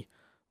the,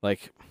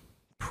 like,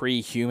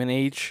 pre-human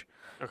age.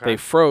 Okay. They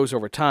froze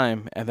over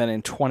time, and then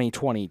in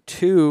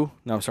 2022,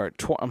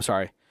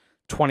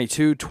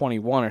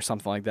 2221 or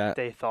something like that.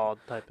 They thawed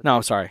type of No,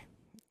 I'm sorry.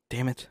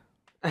 Damn it.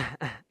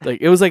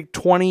 Like, it was like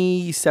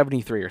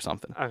 2073 or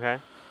something. Okay.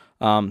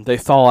 They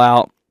thaw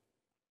out,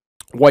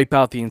 wipe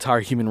out the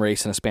entire human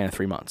race in a span of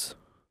 3 months.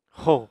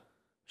 Oh,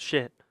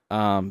 shit.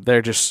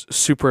 They're just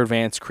super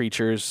advanced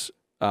creatures.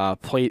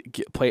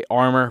 Plated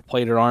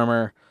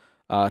armor,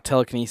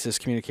 telekinesis,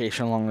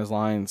 communication along those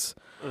lines.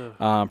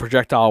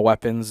 Projectile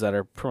weapons that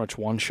are pretty much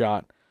one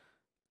shot.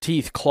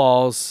 Teeth,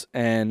 claws,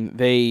 and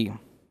they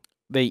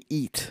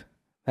eat.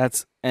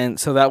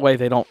 So that way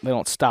they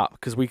don't stop,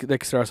 because they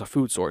consider us a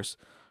food source.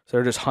 So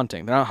they're just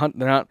hunting. They're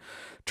not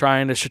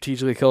trying to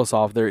strategically kill us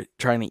off. They're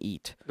trying to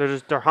eat.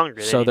 They're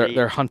hungry. So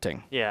they're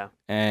hunting. Yeah.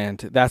 And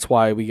that's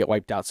why we get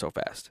wiped out so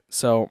fast.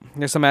 So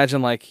just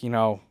imagine, like,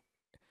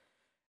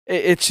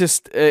 it's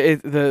just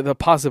the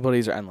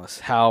possibilities are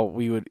endless. How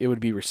it would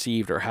be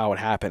received, or how it would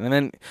happen. And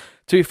then,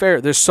 to be fair,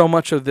 there's so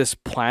much of this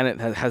planet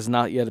that has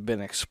not yet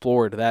been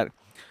explored that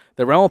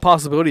the realm of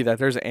possibility that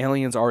there's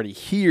aliens already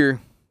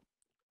here.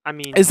 I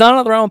mean, it's not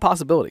another realm of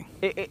possibility.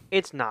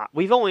 It's not.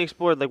 We've only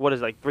explored,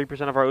 like,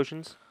 3% of our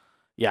oceans?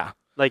 Yeah.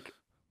 Like,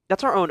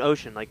 that's our own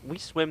ocean. Like, we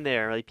swim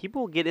there. Like,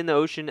 people get in the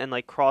ocean and,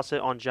 like, cross it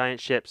on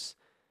giant ships.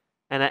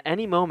 And at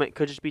any moment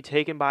could just be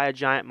taken by a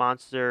giant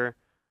monster,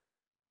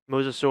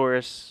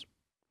 Mosasaurus,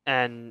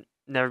 and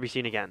never be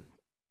seen again.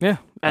 Yeah.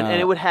 And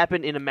it would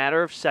happen in a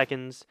matter of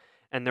seconds,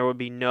 and there would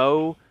be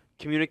no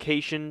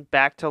communication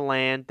back to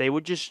land. They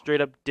would just straight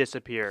up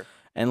disappear.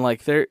 And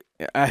like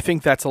I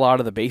think that's a lot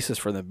of the basis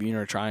for the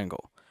Bermuda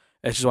Triangle.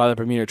 That's just why the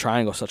Bermuda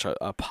Triangle is such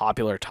a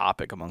popular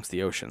topic amongst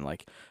the ocean.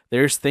 Like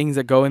there's things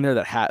that go in there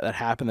that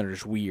happen that are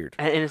just weird.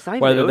 And it's not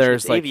even Whether the ocean,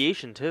 there's it's like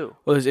aviation too.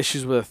 well, there's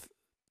issues with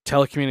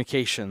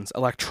telecommunications,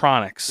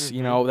 electronics.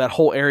 You Mhm. know, that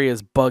whole area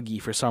is buggy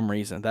for some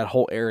reason. That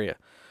whole area.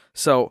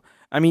 So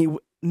I mean,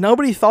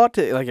 nobody thought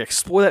to like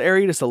explore that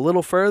area just a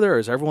little further, or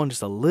is everyone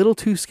just a little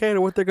too scared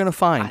of what they're gonna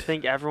find? I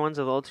think everyone's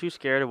a little too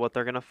scared of what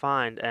they're gonna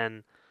find,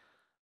 and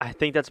I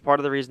think that's part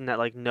of the reason that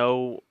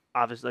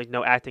obviously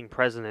no acting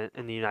president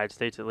in the United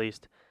States at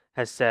least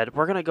has said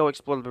we're gonna go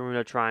explore the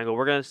Bermuda Triangle.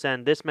 We're gonna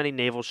send this many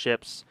naval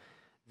ships,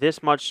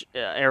 this much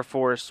Air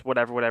Force,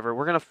 whatever, whatever.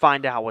 We're gonna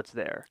find out what's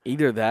there.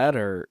 Either that,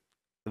 or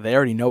they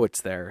already know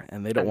it's there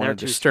and they don't And want they're to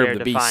too disturb scared the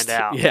to beast. find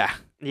out. Yeah.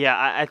 Yeah,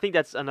 I think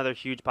that's another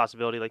huge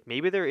possibility. Like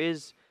maybe there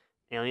is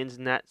aliens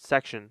in that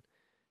section.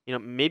 You know,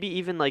 maybe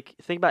even like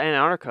think about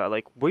Antarctica.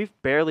 Like we've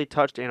barely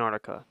touched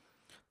Antarctica.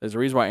 There's a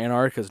reason why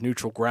Antarctica is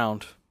neutral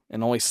ground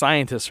and only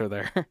scientists are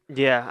there.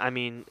 Yeah, I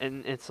mean,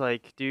 and it's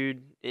like,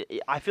 dude,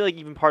 I feel like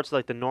even parts of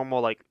like the normal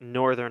like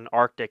northern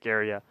Arctic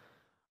area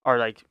are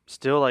like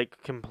still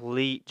like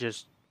complete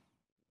just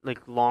like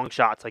long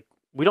shots. Like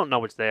we don't know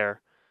what's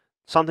there.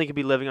 Something could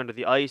be living under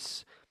the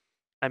ice.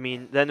 I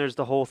mean, then there's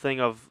the whole thing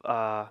of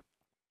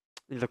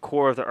the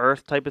core of the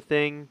earth type of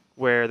thing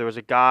where there was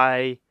a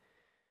guy,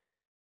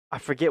 I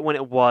forget when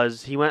it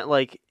was. He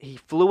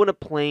flew in a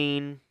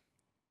plane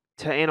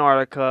to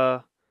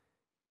Antarctica.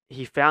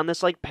 He found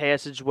this like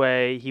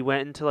passageway. He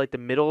went into like the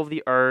middle of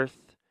the earth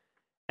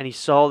and he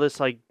saw this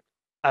like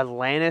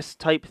Atlantis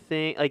type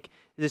thing, like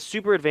this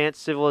super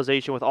advanced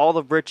civilization with all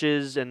the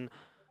riches and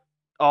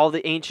all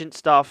the ancient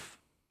stuff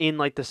in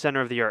like the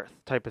center of the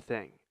earth type of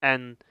thing.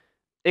 And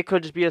it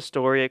could just be a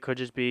story, it could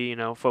just be,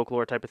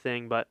 folklore type of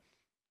thing, but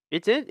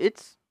it's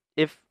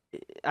if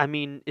I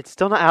mean, it's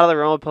still not out of the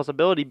realm of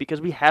possibility because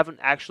we haven't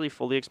actually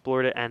fully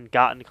explored it and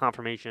gotten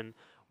confirmation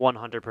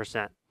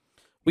 100%.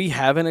 We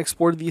haven't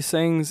explored these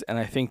things, and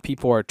I think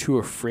people are too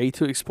afraid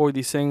to explore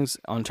these things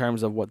on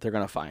terms of what they're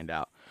going to find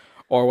out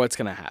or what's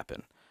going to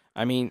happen.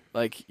 I mean,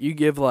 like, you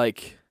give,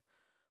 like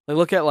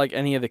look at, like,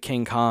 any of the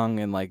King Kong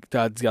and, like,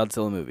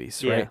 Godzilla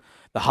movies, Yeah. right?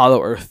 The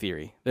Hollow Earth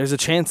theory. There's a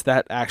chance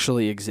that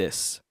actually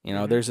exists. You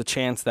know, Mhm. there's a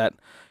chance that,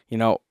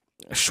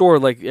 sure,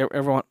 like,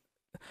 everyone...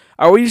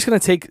 Are we just going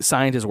to take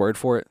scientists' word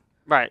for it?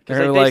 Right, because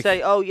They're they like-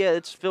 say, oh yeah,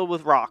 it's filled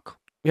with rock.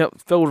 Yep,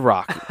 filled with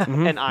rock.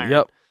 Mhm. And iron.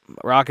 Yep,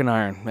 rock and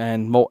iron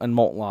and molten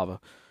lava.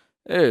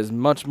 There is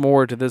much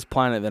more to this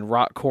planet than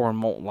rock core and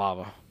molten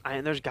lava.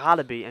 And there's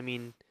gotta be. I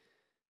mean,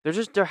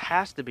 there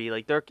has to be.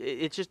 Like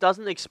it just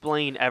doesn't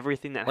explain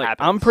everything that Like,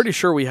 happens. I'm pretty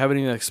sure we haven't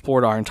even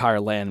explored our entire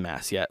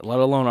landmass yet, let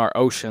alone our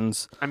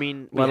oceans. I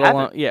mean, we Let haven't.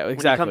 alone, yeah, When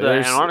exactly. you come to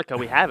There's- Antarctica,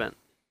 we haven't.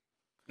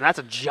 And that's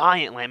a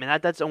giant land. I mean,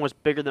 that's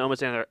almost bigger than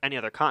almost any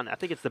other continent. I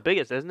think it's the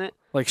biggest, isn't it?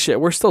 Like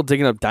shit, we're still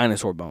digging up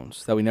dinosaur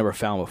bones that we never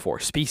found before,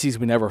 species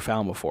we never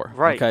found before.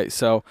 Right. Okay,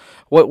 so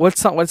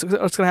what's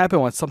gonna happen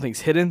when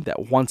something's hidden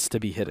that wants to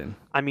be hidden?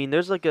 I mean,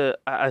 there's like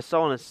I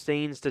saw an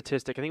insane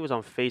statistic. I think it was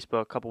on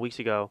Facebook a couple weeks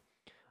ago,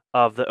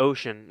 of the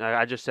ocean.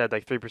 I just said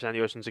like 3% of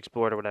the ocean's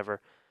explored or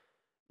whatever.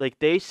 Like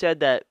they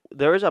said that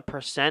there is a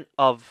percent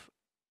of,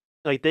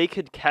 like they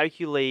could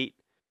calculate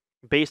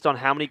based on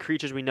how many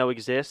creatures we know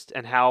exist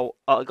and how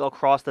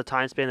across the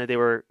time span that they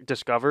were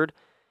discovered,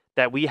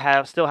 that we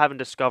still haven't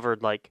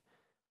discovered like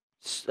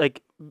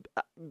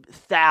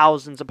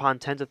thousands upon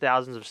tens of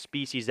thousands of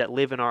species that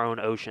live in our own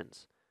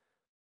oceans.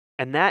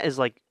 And that is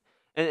like,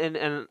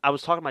 and I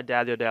was talking to my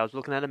dad the other day. I was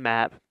looking at a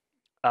map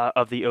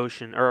of the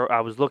ocean, or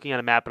I was looking at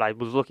a map, but I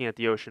was looking at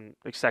the ocean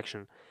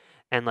section.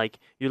 And like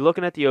you're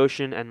looking at the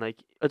ocean, and like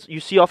you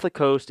see off the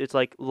coast, it's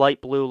like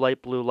light blue,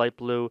 light blue, light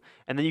blue,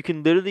 and then you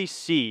can literally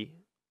see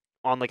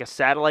on like a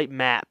satellite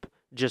map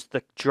just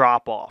the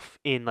drop off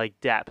in like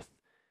depth.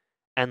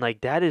 And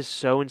like that is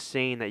so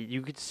insane that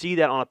you could see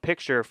that on a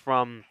picture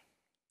from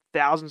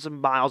thousands of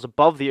miles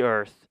above the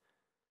earth.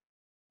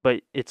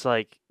 But it's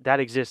like that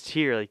exists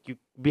here. Like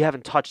we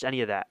haven't touched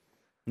any of that.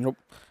 Nope,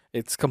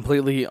 it's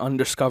completely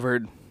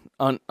undiscovered,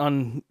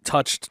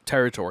 untouched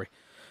territory.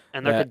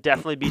 And there That- could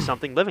definitely be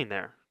something living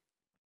there.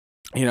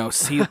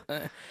 Sea,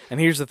 and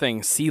here's the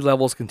thing: sea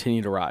levels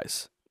continue to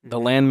rise. The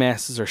Mhm. land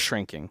masses are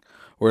shrinking.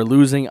 We're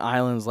losing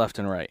islands left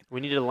and right. We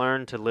need to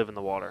learn to live in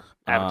the water,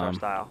 Avatar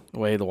style.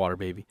 Way the water,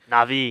 baby.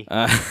 Navi.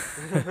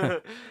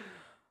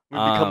 We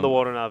become the Um,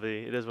 water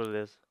Navi. It is what it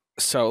is.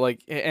 So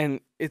like,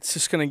 and it's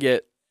just gonna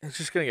get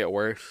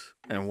worse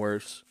and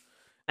worse.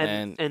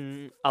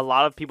 And a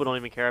lot of people don't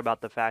even care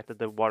about the fact that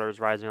the water is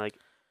rising. Like,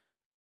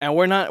 And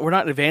we're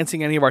not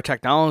advancing any of our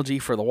technology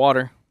for the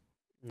water.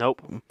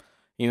 nope.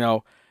 You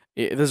know,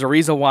 there's a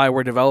reason why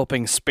we're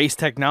developing space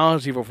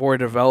technology before we're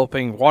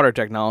developing water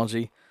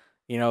technology.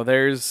 You know,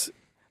 there's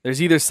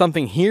either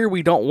something here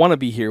we don't want to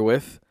be here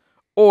with,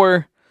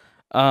 or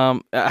I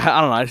don't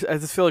know. I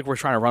just feel like we're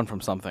trying to run from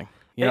something.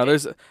 You know,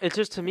 there's It's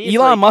just to me. It's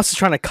Elon like, Musk is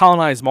trying to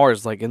colonize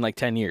Mars like in like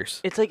 10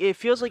 years. It's like it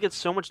feels like it's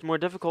so much more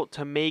difficult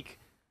to make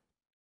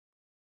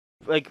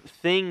like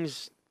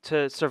things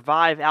to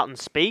survive out in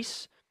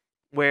space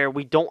where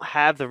we don't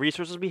have the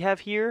resources we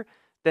have here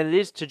than it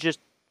is to just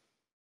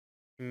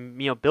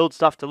build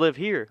stuff to live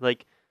here.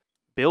 Like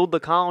build the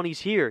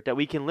colonies here that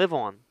we can live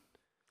on.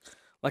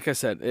 Like I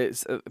said,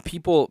 it's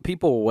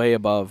people way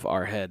above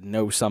our head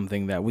know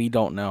something that we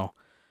don't know,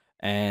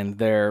 and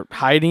they're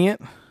hiding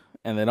it,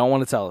 and they don't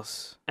want to tell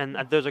us. And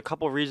there's a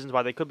couple of reasons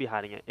why they could be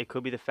hiding it. It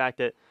could be the fact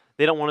that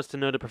they don't want us to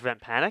know to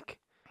prevent panic.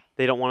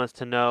 They don't want us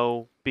to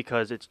know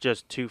because it's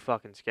just too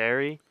fucking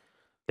scary.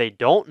 They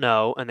don't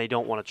know, and they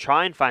don't want to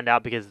try and find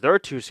out because they're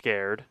too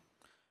scared.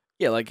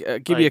 Yeah,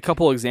 give you a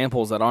couple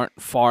examples that aren't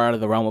far out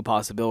of the realm of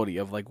possibility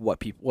of like what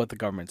the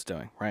government's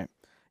doing. Right?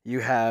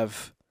 You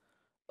have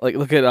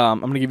look at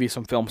I'm gonna give you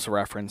some films to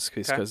reference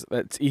because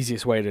that's the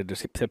easiest way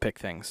to pick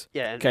things.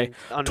 Yeah. Okay.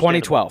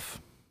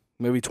 2012,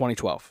 movie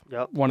 2012.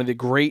 Yep. One of the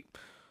great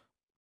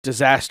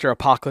disaster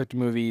apocalypse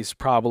movies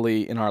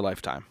probably in our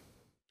lifetime.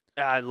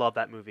 I love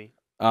that movie.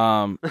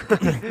 The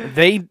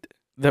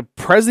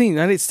president of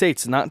the United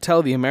States did not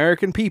tell the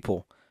American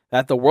people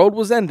that the world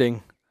was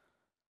ending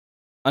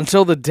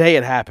until the day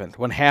it happened,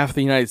 when half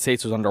the United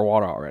States was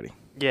underwater already.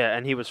 Yeah,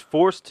 and he was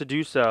forced to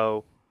do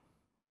so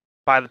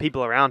by the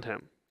people around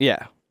him.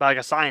 Yeah. By like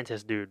a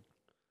scientist, dude.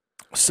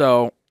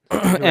 So,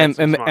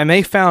 and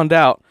they found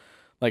out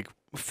like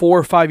 4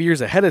 or 5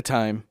 years ahead of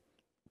time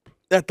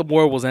that the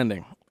world was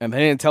ending, and they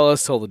didn't tell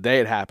us till the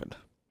day it happened.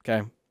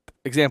 Okay.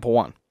 Example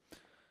 1.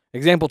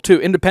 Example 2,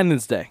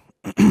 Independence Day.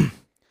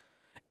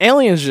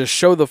 Aliens just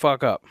show the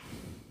fuck up.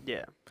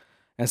 Yeah.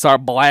 And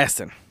start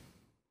blasting.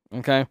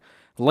 Okay?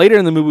 Later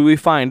in the movie, we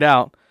find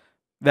out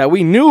that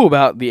we knew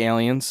about the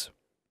aliens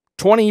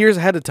 20 years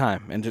ahead of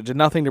time and did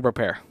nothing to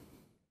prepare.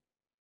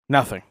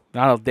 Nothing.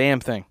 Not a damn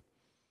thing.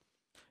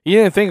 You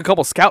didn't think a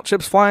couple scout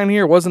ships flying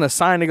here wasn't a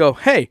sign to go,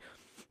 hey,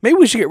 maybe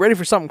we should get ready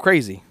for something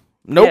crazy.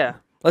 Nope. Yeah.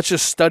 Let's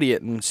just study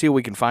it and see what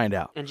we can find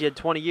out. And you had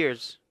 20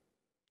 years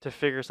to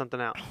figure something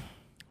out.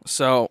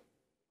 So,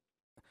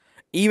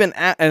 and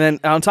then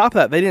on top of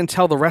that, they didn't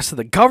tell the rest of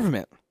the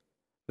government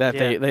that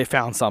they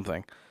found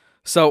something.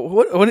 So,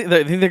 what do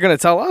they think they're going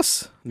to tell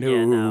us?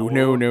 No.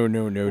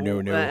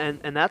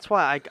 And that's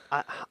why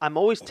I'm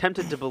always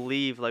tempted to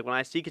believe, like, when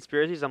I see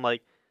conspiracies, I'm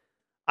like,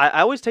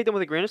 I always take them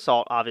with a grain of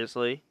salt,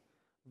 obviously,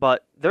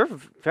 but they're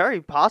very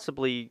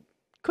possibly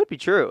could be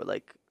true.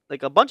 Like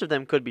a bunch of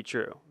them could be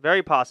true,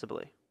 very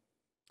possibly.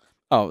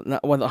 Oh,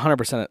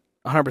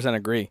 100%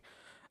 agree.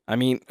 I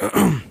mean,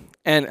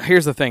 and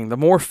here's the thing: the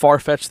more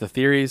far-fetched the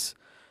theories,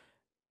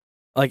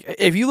 like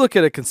if you look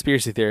at a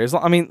conspiracy theory, as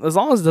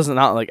long as it doesn't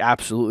not like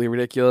absolutely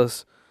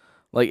ridiculous,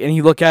 like, and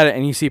you look at it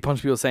and you see a bunch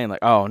of people saying like,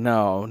 "Oh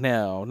no,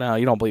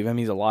 you don't believe him;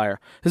 he's a liar."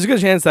 There's a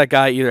good chance that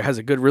guy either has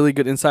a really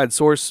good inside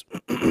source,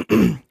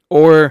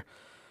 or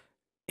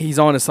he's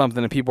onto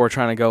something, and people are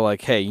trying to go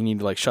like, "Hey, you need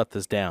to like shut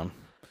this down."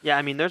 Yeah,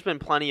 I mean, there's been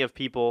plenty of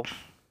people.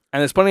 And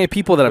there's plenty of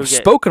people that have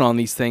spoken on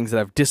these things that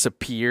have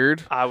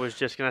disappeared. I was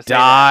just gonna say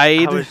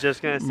died. I was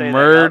just gonna say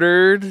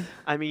murdered. That.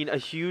 I mean, a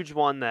huge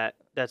one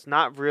that's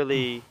not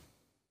really.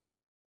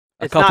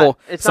 Some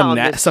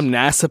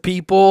NASA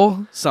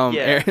people, some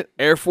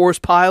Air Force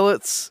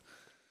pilots.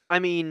 I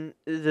mean,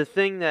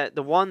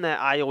 the one that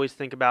I always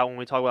think about when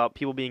we talk about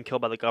people being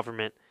killed by the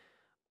government,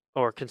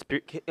 or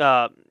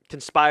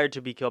conspired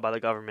to be killed by the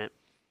government,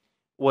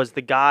 was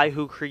the guy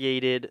who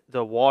created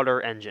the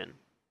water engine.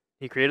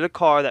 He created a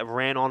car that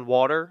ran on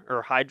water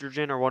or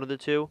hydrogen or one of the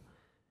two,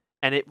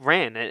 and it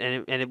ran.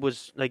 And it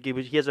was like he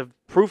has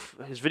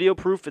his video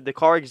proof that the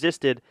car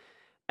existed,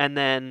 and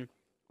then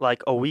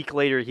like a week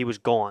later he was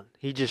gone.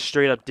 He just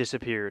straight up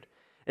disappeared.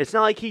 It's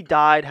not like he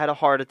died, had a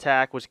heart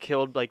attack, was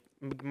killed, like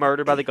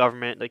murdered by the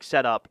government, like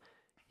set up.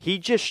 He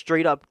just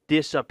straight up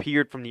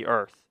disappeared from the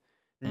earth.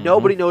 Mm-hmm.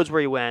 Nobody knows where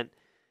he went.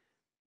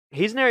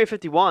 He's in Area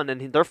 51,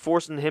 and they're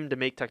forcing him to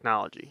make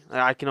technology.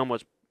 I can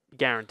almost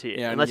guarantee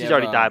it, unless he's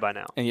already died by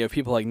now. And you have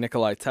people like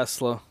Nikola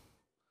Tesla.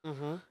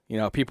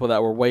 Mm-hmm. People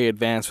that were way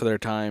advanced for their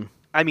time.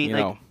 I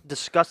mean,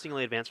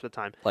 disgustingly advanced for the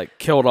time. Like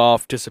killed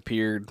off,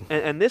 disappeared,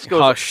 and this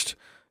goes hushed.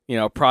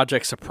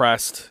 Project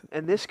suppressed.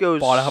 And this goes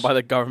bought out by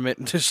the government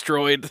and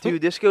destroyed.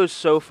 Dude, this goes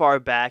so far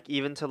back,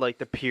 even to like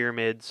the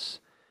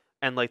pyramids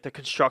and like the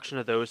construction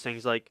of those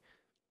things. Like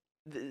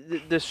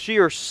the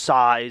sheer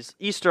size,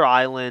 Easter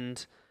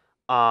Island,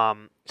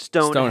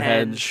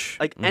 Stonehenge,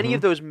 like any of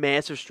those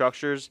massive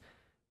structures.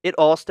 It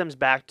all stems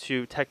back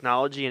to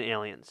technology and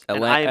aliens.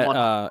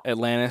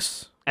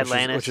 Atlantis,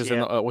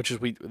 which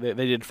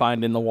they did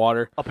find in the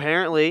water.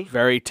 Apparently,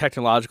 very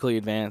technologically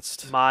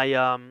advanced.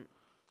 My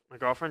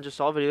girlfriend just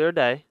saw a video the other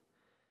day,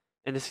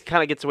 and this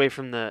kind of gets away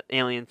from the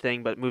alien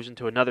thing, but moves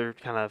into another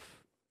kind of,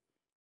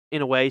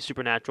 in a way,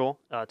 supernatural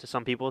to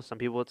some people. Some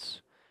people,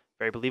 it's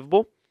very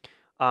believable.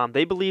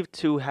 They believe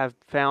to have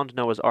found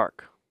Noah's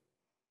Ark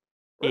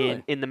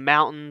in the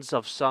mountains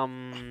of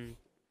some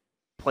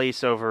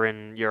place over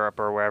in Europe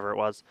or wherever it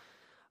was.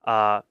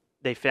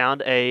 They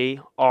found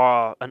an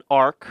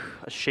ark,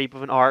 a shape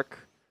of an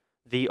ark,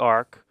 the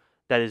ark,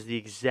 that is the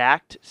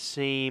exact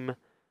same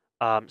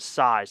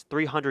size.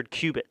 300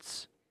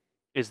 cubits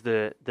is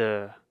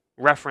the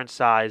reference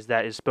size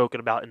that is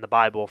spoken about in the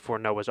Bible for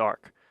Noah's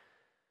Ark.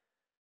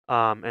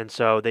 And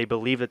so they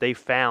believe that they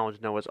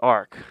found Noah's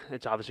Ark.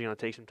 It's obviously going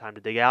to take some time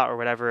to dig out or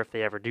whatever if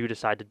they ever do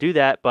decide to do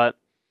that. But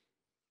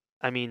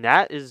I mean,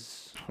 that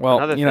is Well,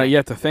 another you know, thing. you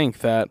have to think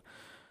that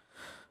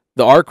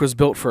the ark was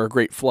built for a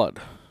great flood.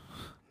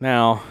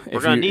 Now,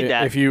 We're gonna need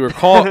that. if you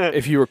recall,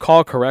 if you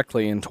recall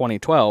correctly, in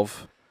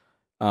 2012,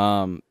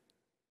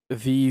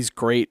 these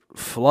great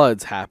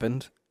floods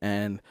happened,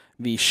 and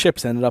the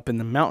ships ended up in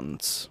the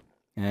mountains.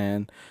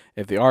 And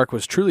if the ark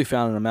was truly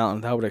found in a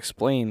mountain, that would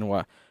explain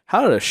why.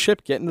 How did a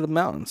ship get into the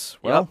mountains?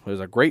 Well, Yep. there's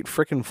a great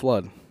freaking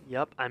flood.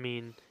 Yep. I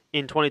mean,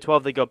 in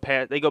 2012 they go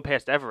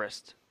past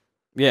Everest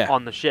Yeah,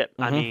 on the ship.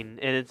 I Mhm. mean,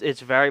 and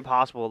it's very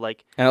possible.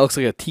 Like, and it looks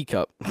like a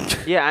teacup.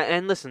 yeah.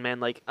 And listen, man.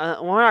 Like,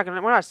 we're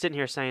not sitting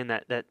here saying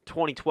that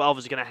 2012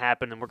 is gonna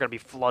happen and we're gonna be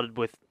flooded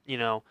with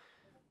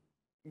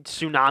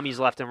tsunamis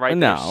left and right.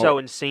 They're No. so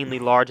insanely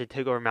large they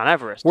take over Mount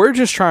Everest. We're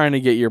just trying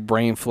to get your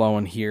brain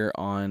flowing here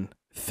on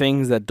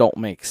things that don't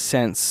make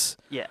sense,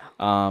 Yeah.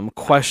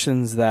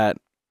 questions that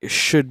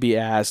should be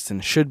asked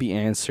and should be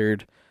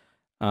answered.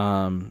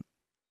 And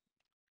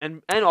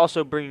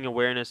also bringing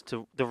awareness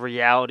to the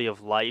reality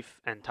of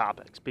life and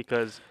topics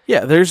because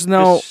Yeah, there's the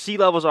no sea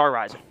levels are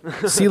rising.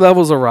 sea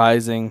levels are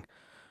rising.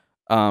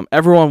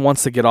 Everyone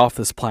wants to get off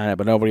this planet,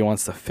 but nobody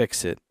wants to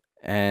fix it.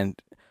 And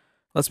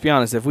let's be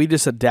honest, if we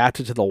just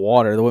adapted to the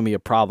water, there wouldn't be a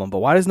problem. But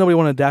why does nobody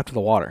want to adapt to the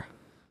water?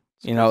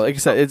 You know, like I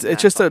said,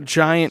 it's just a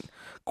giant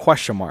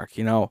question mark.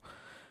 You know,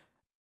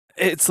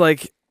 it's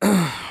like,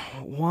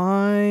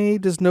 why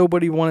does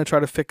nobody want to try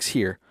to fix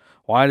here?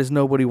 Why does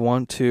nobody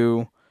want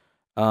to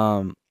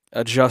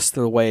adjust to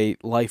the way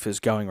life is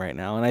going right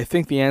now? And I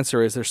think the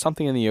answer is there's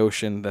something in the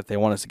ocean that they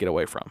want us to get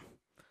away from.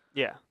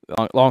 Yeah.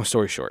 Long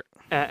story short.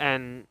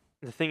 And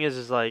the thing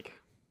is like,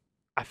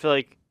 I feel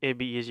like it'd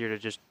be easier to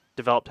just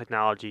develop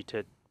technology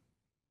to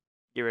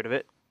get rid of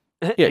it.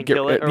 Yeah, and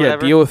kill it or yeah,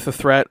 whatever. deal with the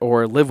threat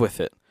or live with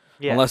it.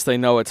 Yeah. Unless they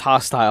know it's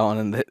hostile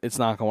and it's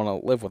not going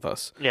to live with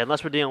us. Yeah,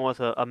 unless we're dealing with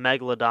a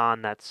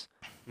megalodon that's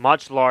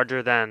much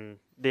larger than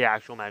the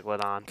actual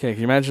megalodon. Okay, can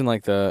you imagine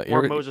like the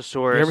Or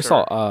Mosasaurus.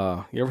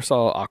 you ever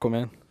saw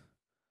Aquaman?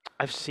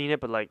 I've seen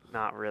it, but like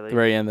not At really. the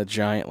very end, the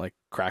giant like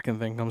kraken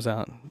thing comes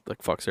out, and,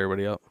 like fucks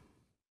everybody up.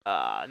 No,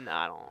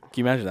 I don't.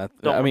 Can you imagine that?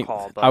 Don't I mean,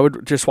 recall, but I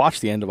would just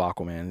watch the end of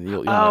Aquaman.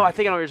 You'll oh, know, I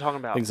think I know what you're talking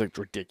about. things like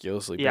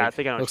ridiculously Yeah, I big.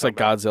 think I know. Looks what like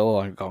you're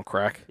talking Godzilla on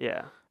crack. about.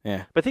 Yeah.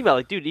 Yeah. But think about it,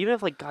 like, dude, even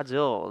if like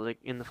Godzilla was, like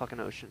in the fucking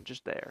ocean,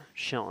 just there,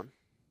 chilling.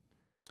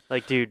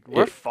 Like, dude,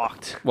 we're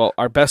fucked. Well,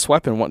 our best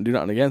weapon wouldn't do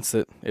nothing against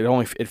it.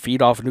 It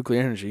feed off nuclear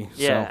energy.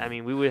 Yeah, So. I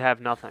mean, we would have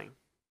nothing.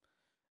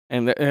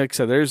 And like I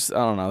said, I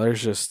don't know,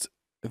 there's just,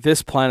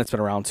 this planet's been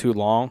around too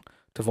long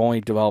to have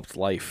only developed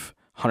life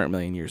 100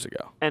 million years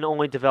ago. And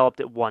only developed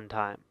it one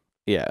time.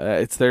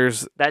 Yeah,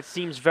 That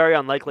seems very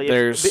unlikely.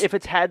 If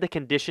it's had the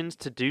conditions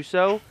to do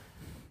so,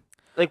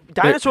 like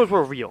dinosaurs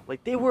were real.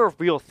 Like they were a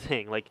real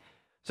thing. Like,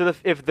 so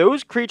if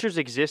those creatures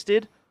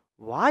existed,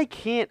 why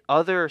can't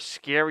other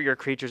scarier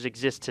creatures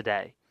exist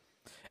today?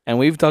 and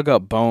we've dug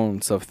up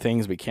bones of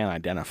things we can't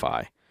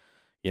identify.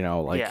 You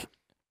know, like, Yeah.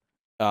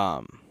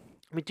 I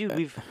mean,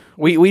 dude,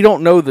 we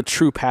don't know the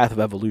true path of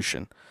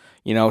evolution.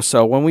 You know,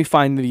 so when we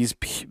find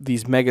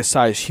these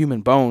mega-sized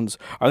human bones,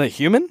 are they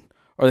human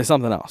or are they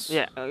something else?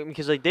 yeah,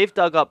 because like they've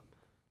dug up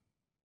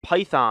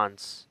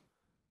pythons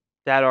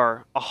that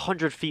are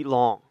 100 feet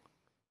long.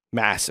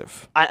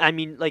 Massive. I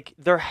mean, like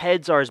their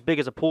heads are as big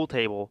as a pool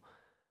table,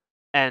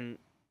 and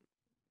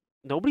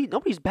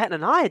nobody's batting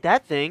an eye at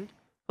that thing.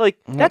 Like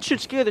that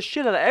should scare the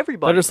shit out of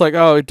everybody. They're just like,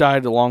 oh, it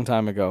died a long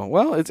time ago.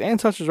 Well, its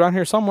ancestors around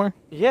here somewhere.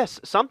 Yes,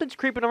 something's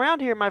creeping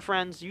around here, my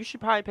friends. You should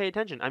probably pay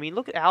attention. I mean,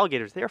 look at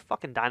alligators. They are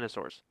fucking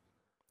dinosaurs.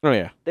 Oh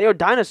yeah. They are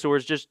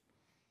dinosaurs, just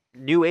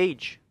new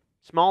age,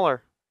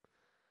 smaller.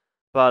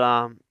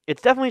 But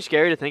it's definitely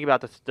scary to think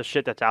about the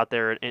shit that's out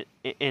there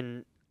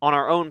in on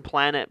our own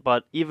planet,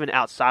 but even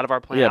outside of our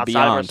planet, Yeah,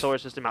 outside of our beyond. solar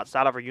system,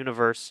 outside of our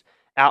universe,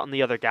 out in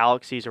the other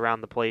galaxies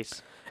around the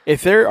place.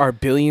 If there are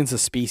billions of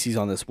species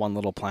on this one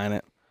little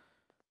planet,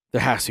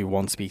 there has to be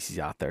one species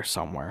out there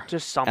somewhere.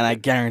 Just something. And I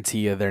guarantee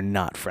you they're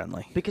not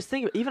friendly. Because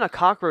even a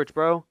cockroach,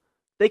 bro,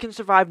 they can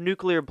survive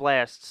nuclear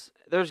blasts.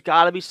 There's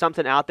got to be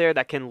something out there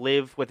that can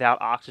live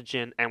without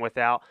oxygen and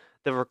without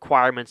the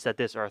requirements that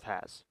this Earth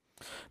has.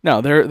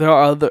 No, there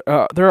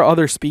are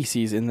other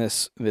species in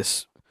this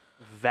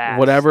Vast.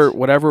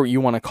 whatever you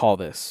want to call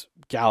this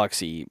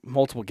galaxy,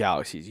 multiple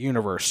galaxies,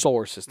 universe,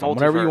 solar system,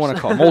 whatever you want to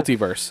call it,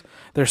 multiverse.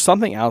 There's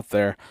something out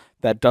there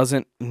that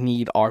doesn't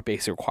need our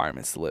basic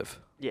requirements to live.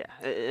 Yeah,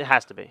 it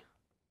has to be.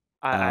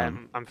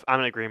 I'm in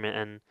agreement,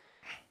 and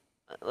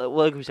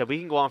like we said, we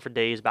can go on for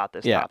days about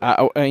this. Yeah,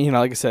 topic.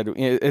 like I said,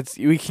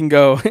 we can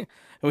go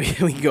we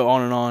can go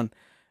on and on.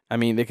 I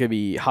mean, they could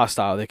be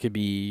hostile, they could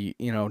be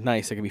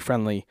nice, they could be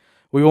friendly.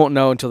 We won't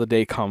know until the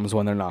day comes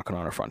when they're knocking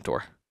on our front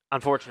door.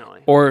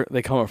 Unfortunately. Or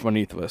they come up from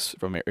underneath of us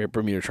from a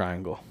Bermuda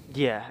Triangle.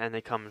 Yeah, and they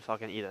come and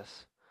fucking eat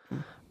us.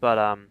 But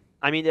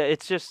I mean,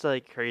 it's just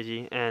like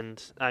crazy,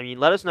 and I mean,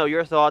 let us know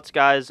your thoughts,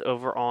 guys,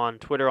 over on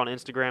Twitter, on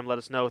Instagram. Let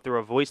us know through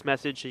a voice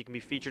message, so you can be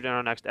featured in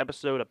our next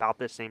episode about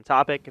this same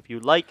topic if you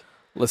like.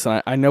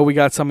 Listen, I know we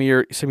got some of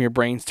your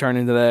brains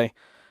turning today.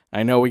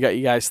 I know we got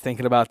you guys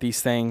thinking about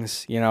these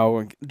things.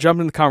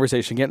 Jump in the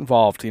conversation, get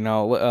involved.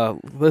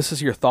 This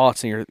is your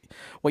thoughts and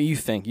what you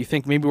think. You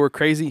think maybe we're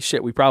crazy?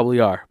 Shit, we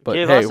probably are. But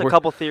Give hey, us a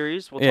couple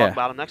theories. We'll talk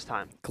about them next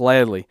time.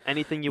 Gladly.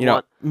 Anything you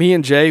want. Me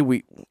and Jay,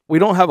 we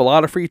don't have a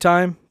lot of free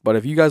time, but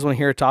if you guys want to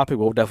hear a topic,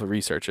 we'll definitely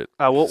research it.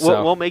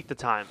 We'll make the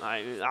time.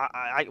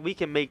 We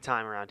can make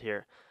time around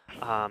here.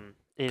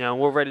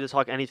 We're ready to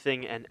talk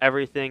anything and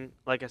everything.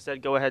 Like I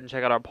said, go ahead and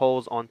check out our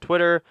polls on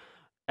Twitter.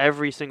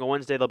 Every single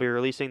Wednesday they'll be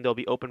releasing. They'll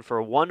be open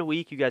for 1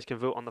 week. You guys can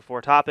vote on the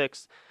 4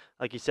 topics.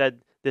 Like you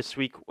said, this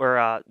week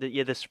or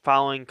this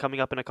following coming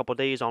up in a couple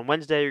days on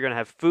Wednesday, you're gonna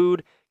have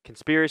food,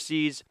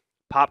 conspiracies,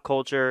 pop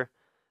culture,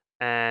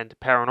 and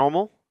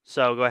paranormal.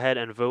 So go ahead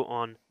and vote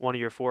on one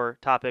of your 4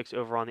 topics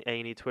over on the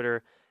A&E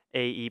Twitter,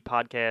 AE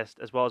Podcast,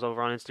 as well as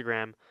over on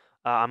Instagram.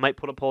 I might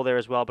put a poll there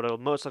as well, but it'll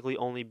most likely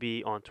only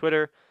be on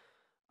Twitter.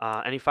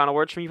 Any final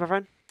words from you, my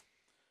friend?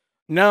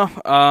 No.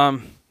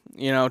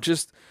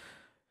 Just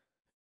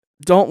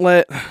don't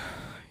be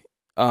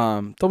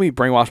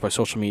brainwashed by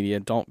social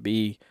media. Don't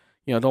be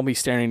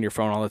staring at your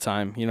phone all the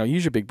time.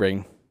 Use your big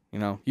brain.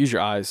 Use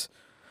your eyes.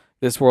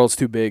 This world's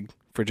too big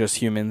for just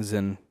humans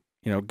and,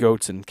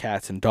 goats and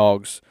cats and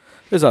dogs.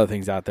 There's other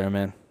things out there,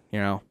 man.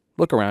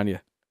 Look around you.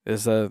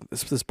 This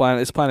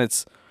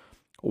planet's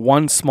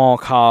one small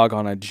cog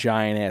on a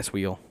giant ass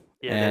wheel.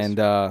 Yeah, and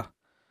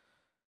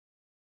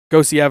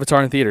go see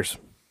Avatar in theaters.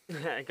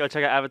 Go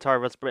check out Avatar.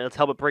 Let's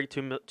help it break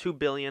 2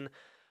 billion.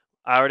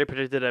 I already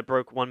predicted it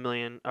broke 1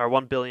 million or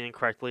 1 billion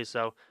correctly,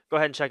 so go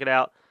ahead and check it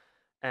out.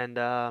 And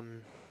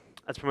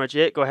that's pretty much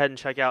it. Go ahead and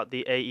check out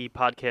the AE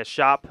Podcast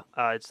shop.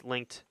 It's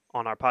linked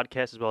on our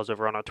podcast as well as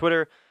over on our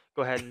Twitter.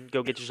 Go ahead and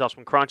go get yourself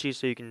some crunchies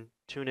so you can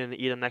tune in and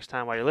eat them next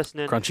time while you're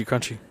listening.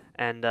 Crunchy.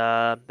 And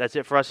that's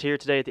it for us here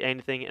today at the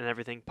Anything and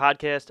Everything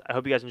podcast. I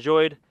hope you guys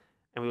enjoyed,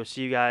 and we will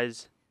see you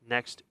guys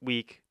next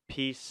week.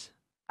 Peace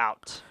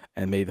out.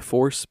 And may the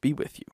force be with you.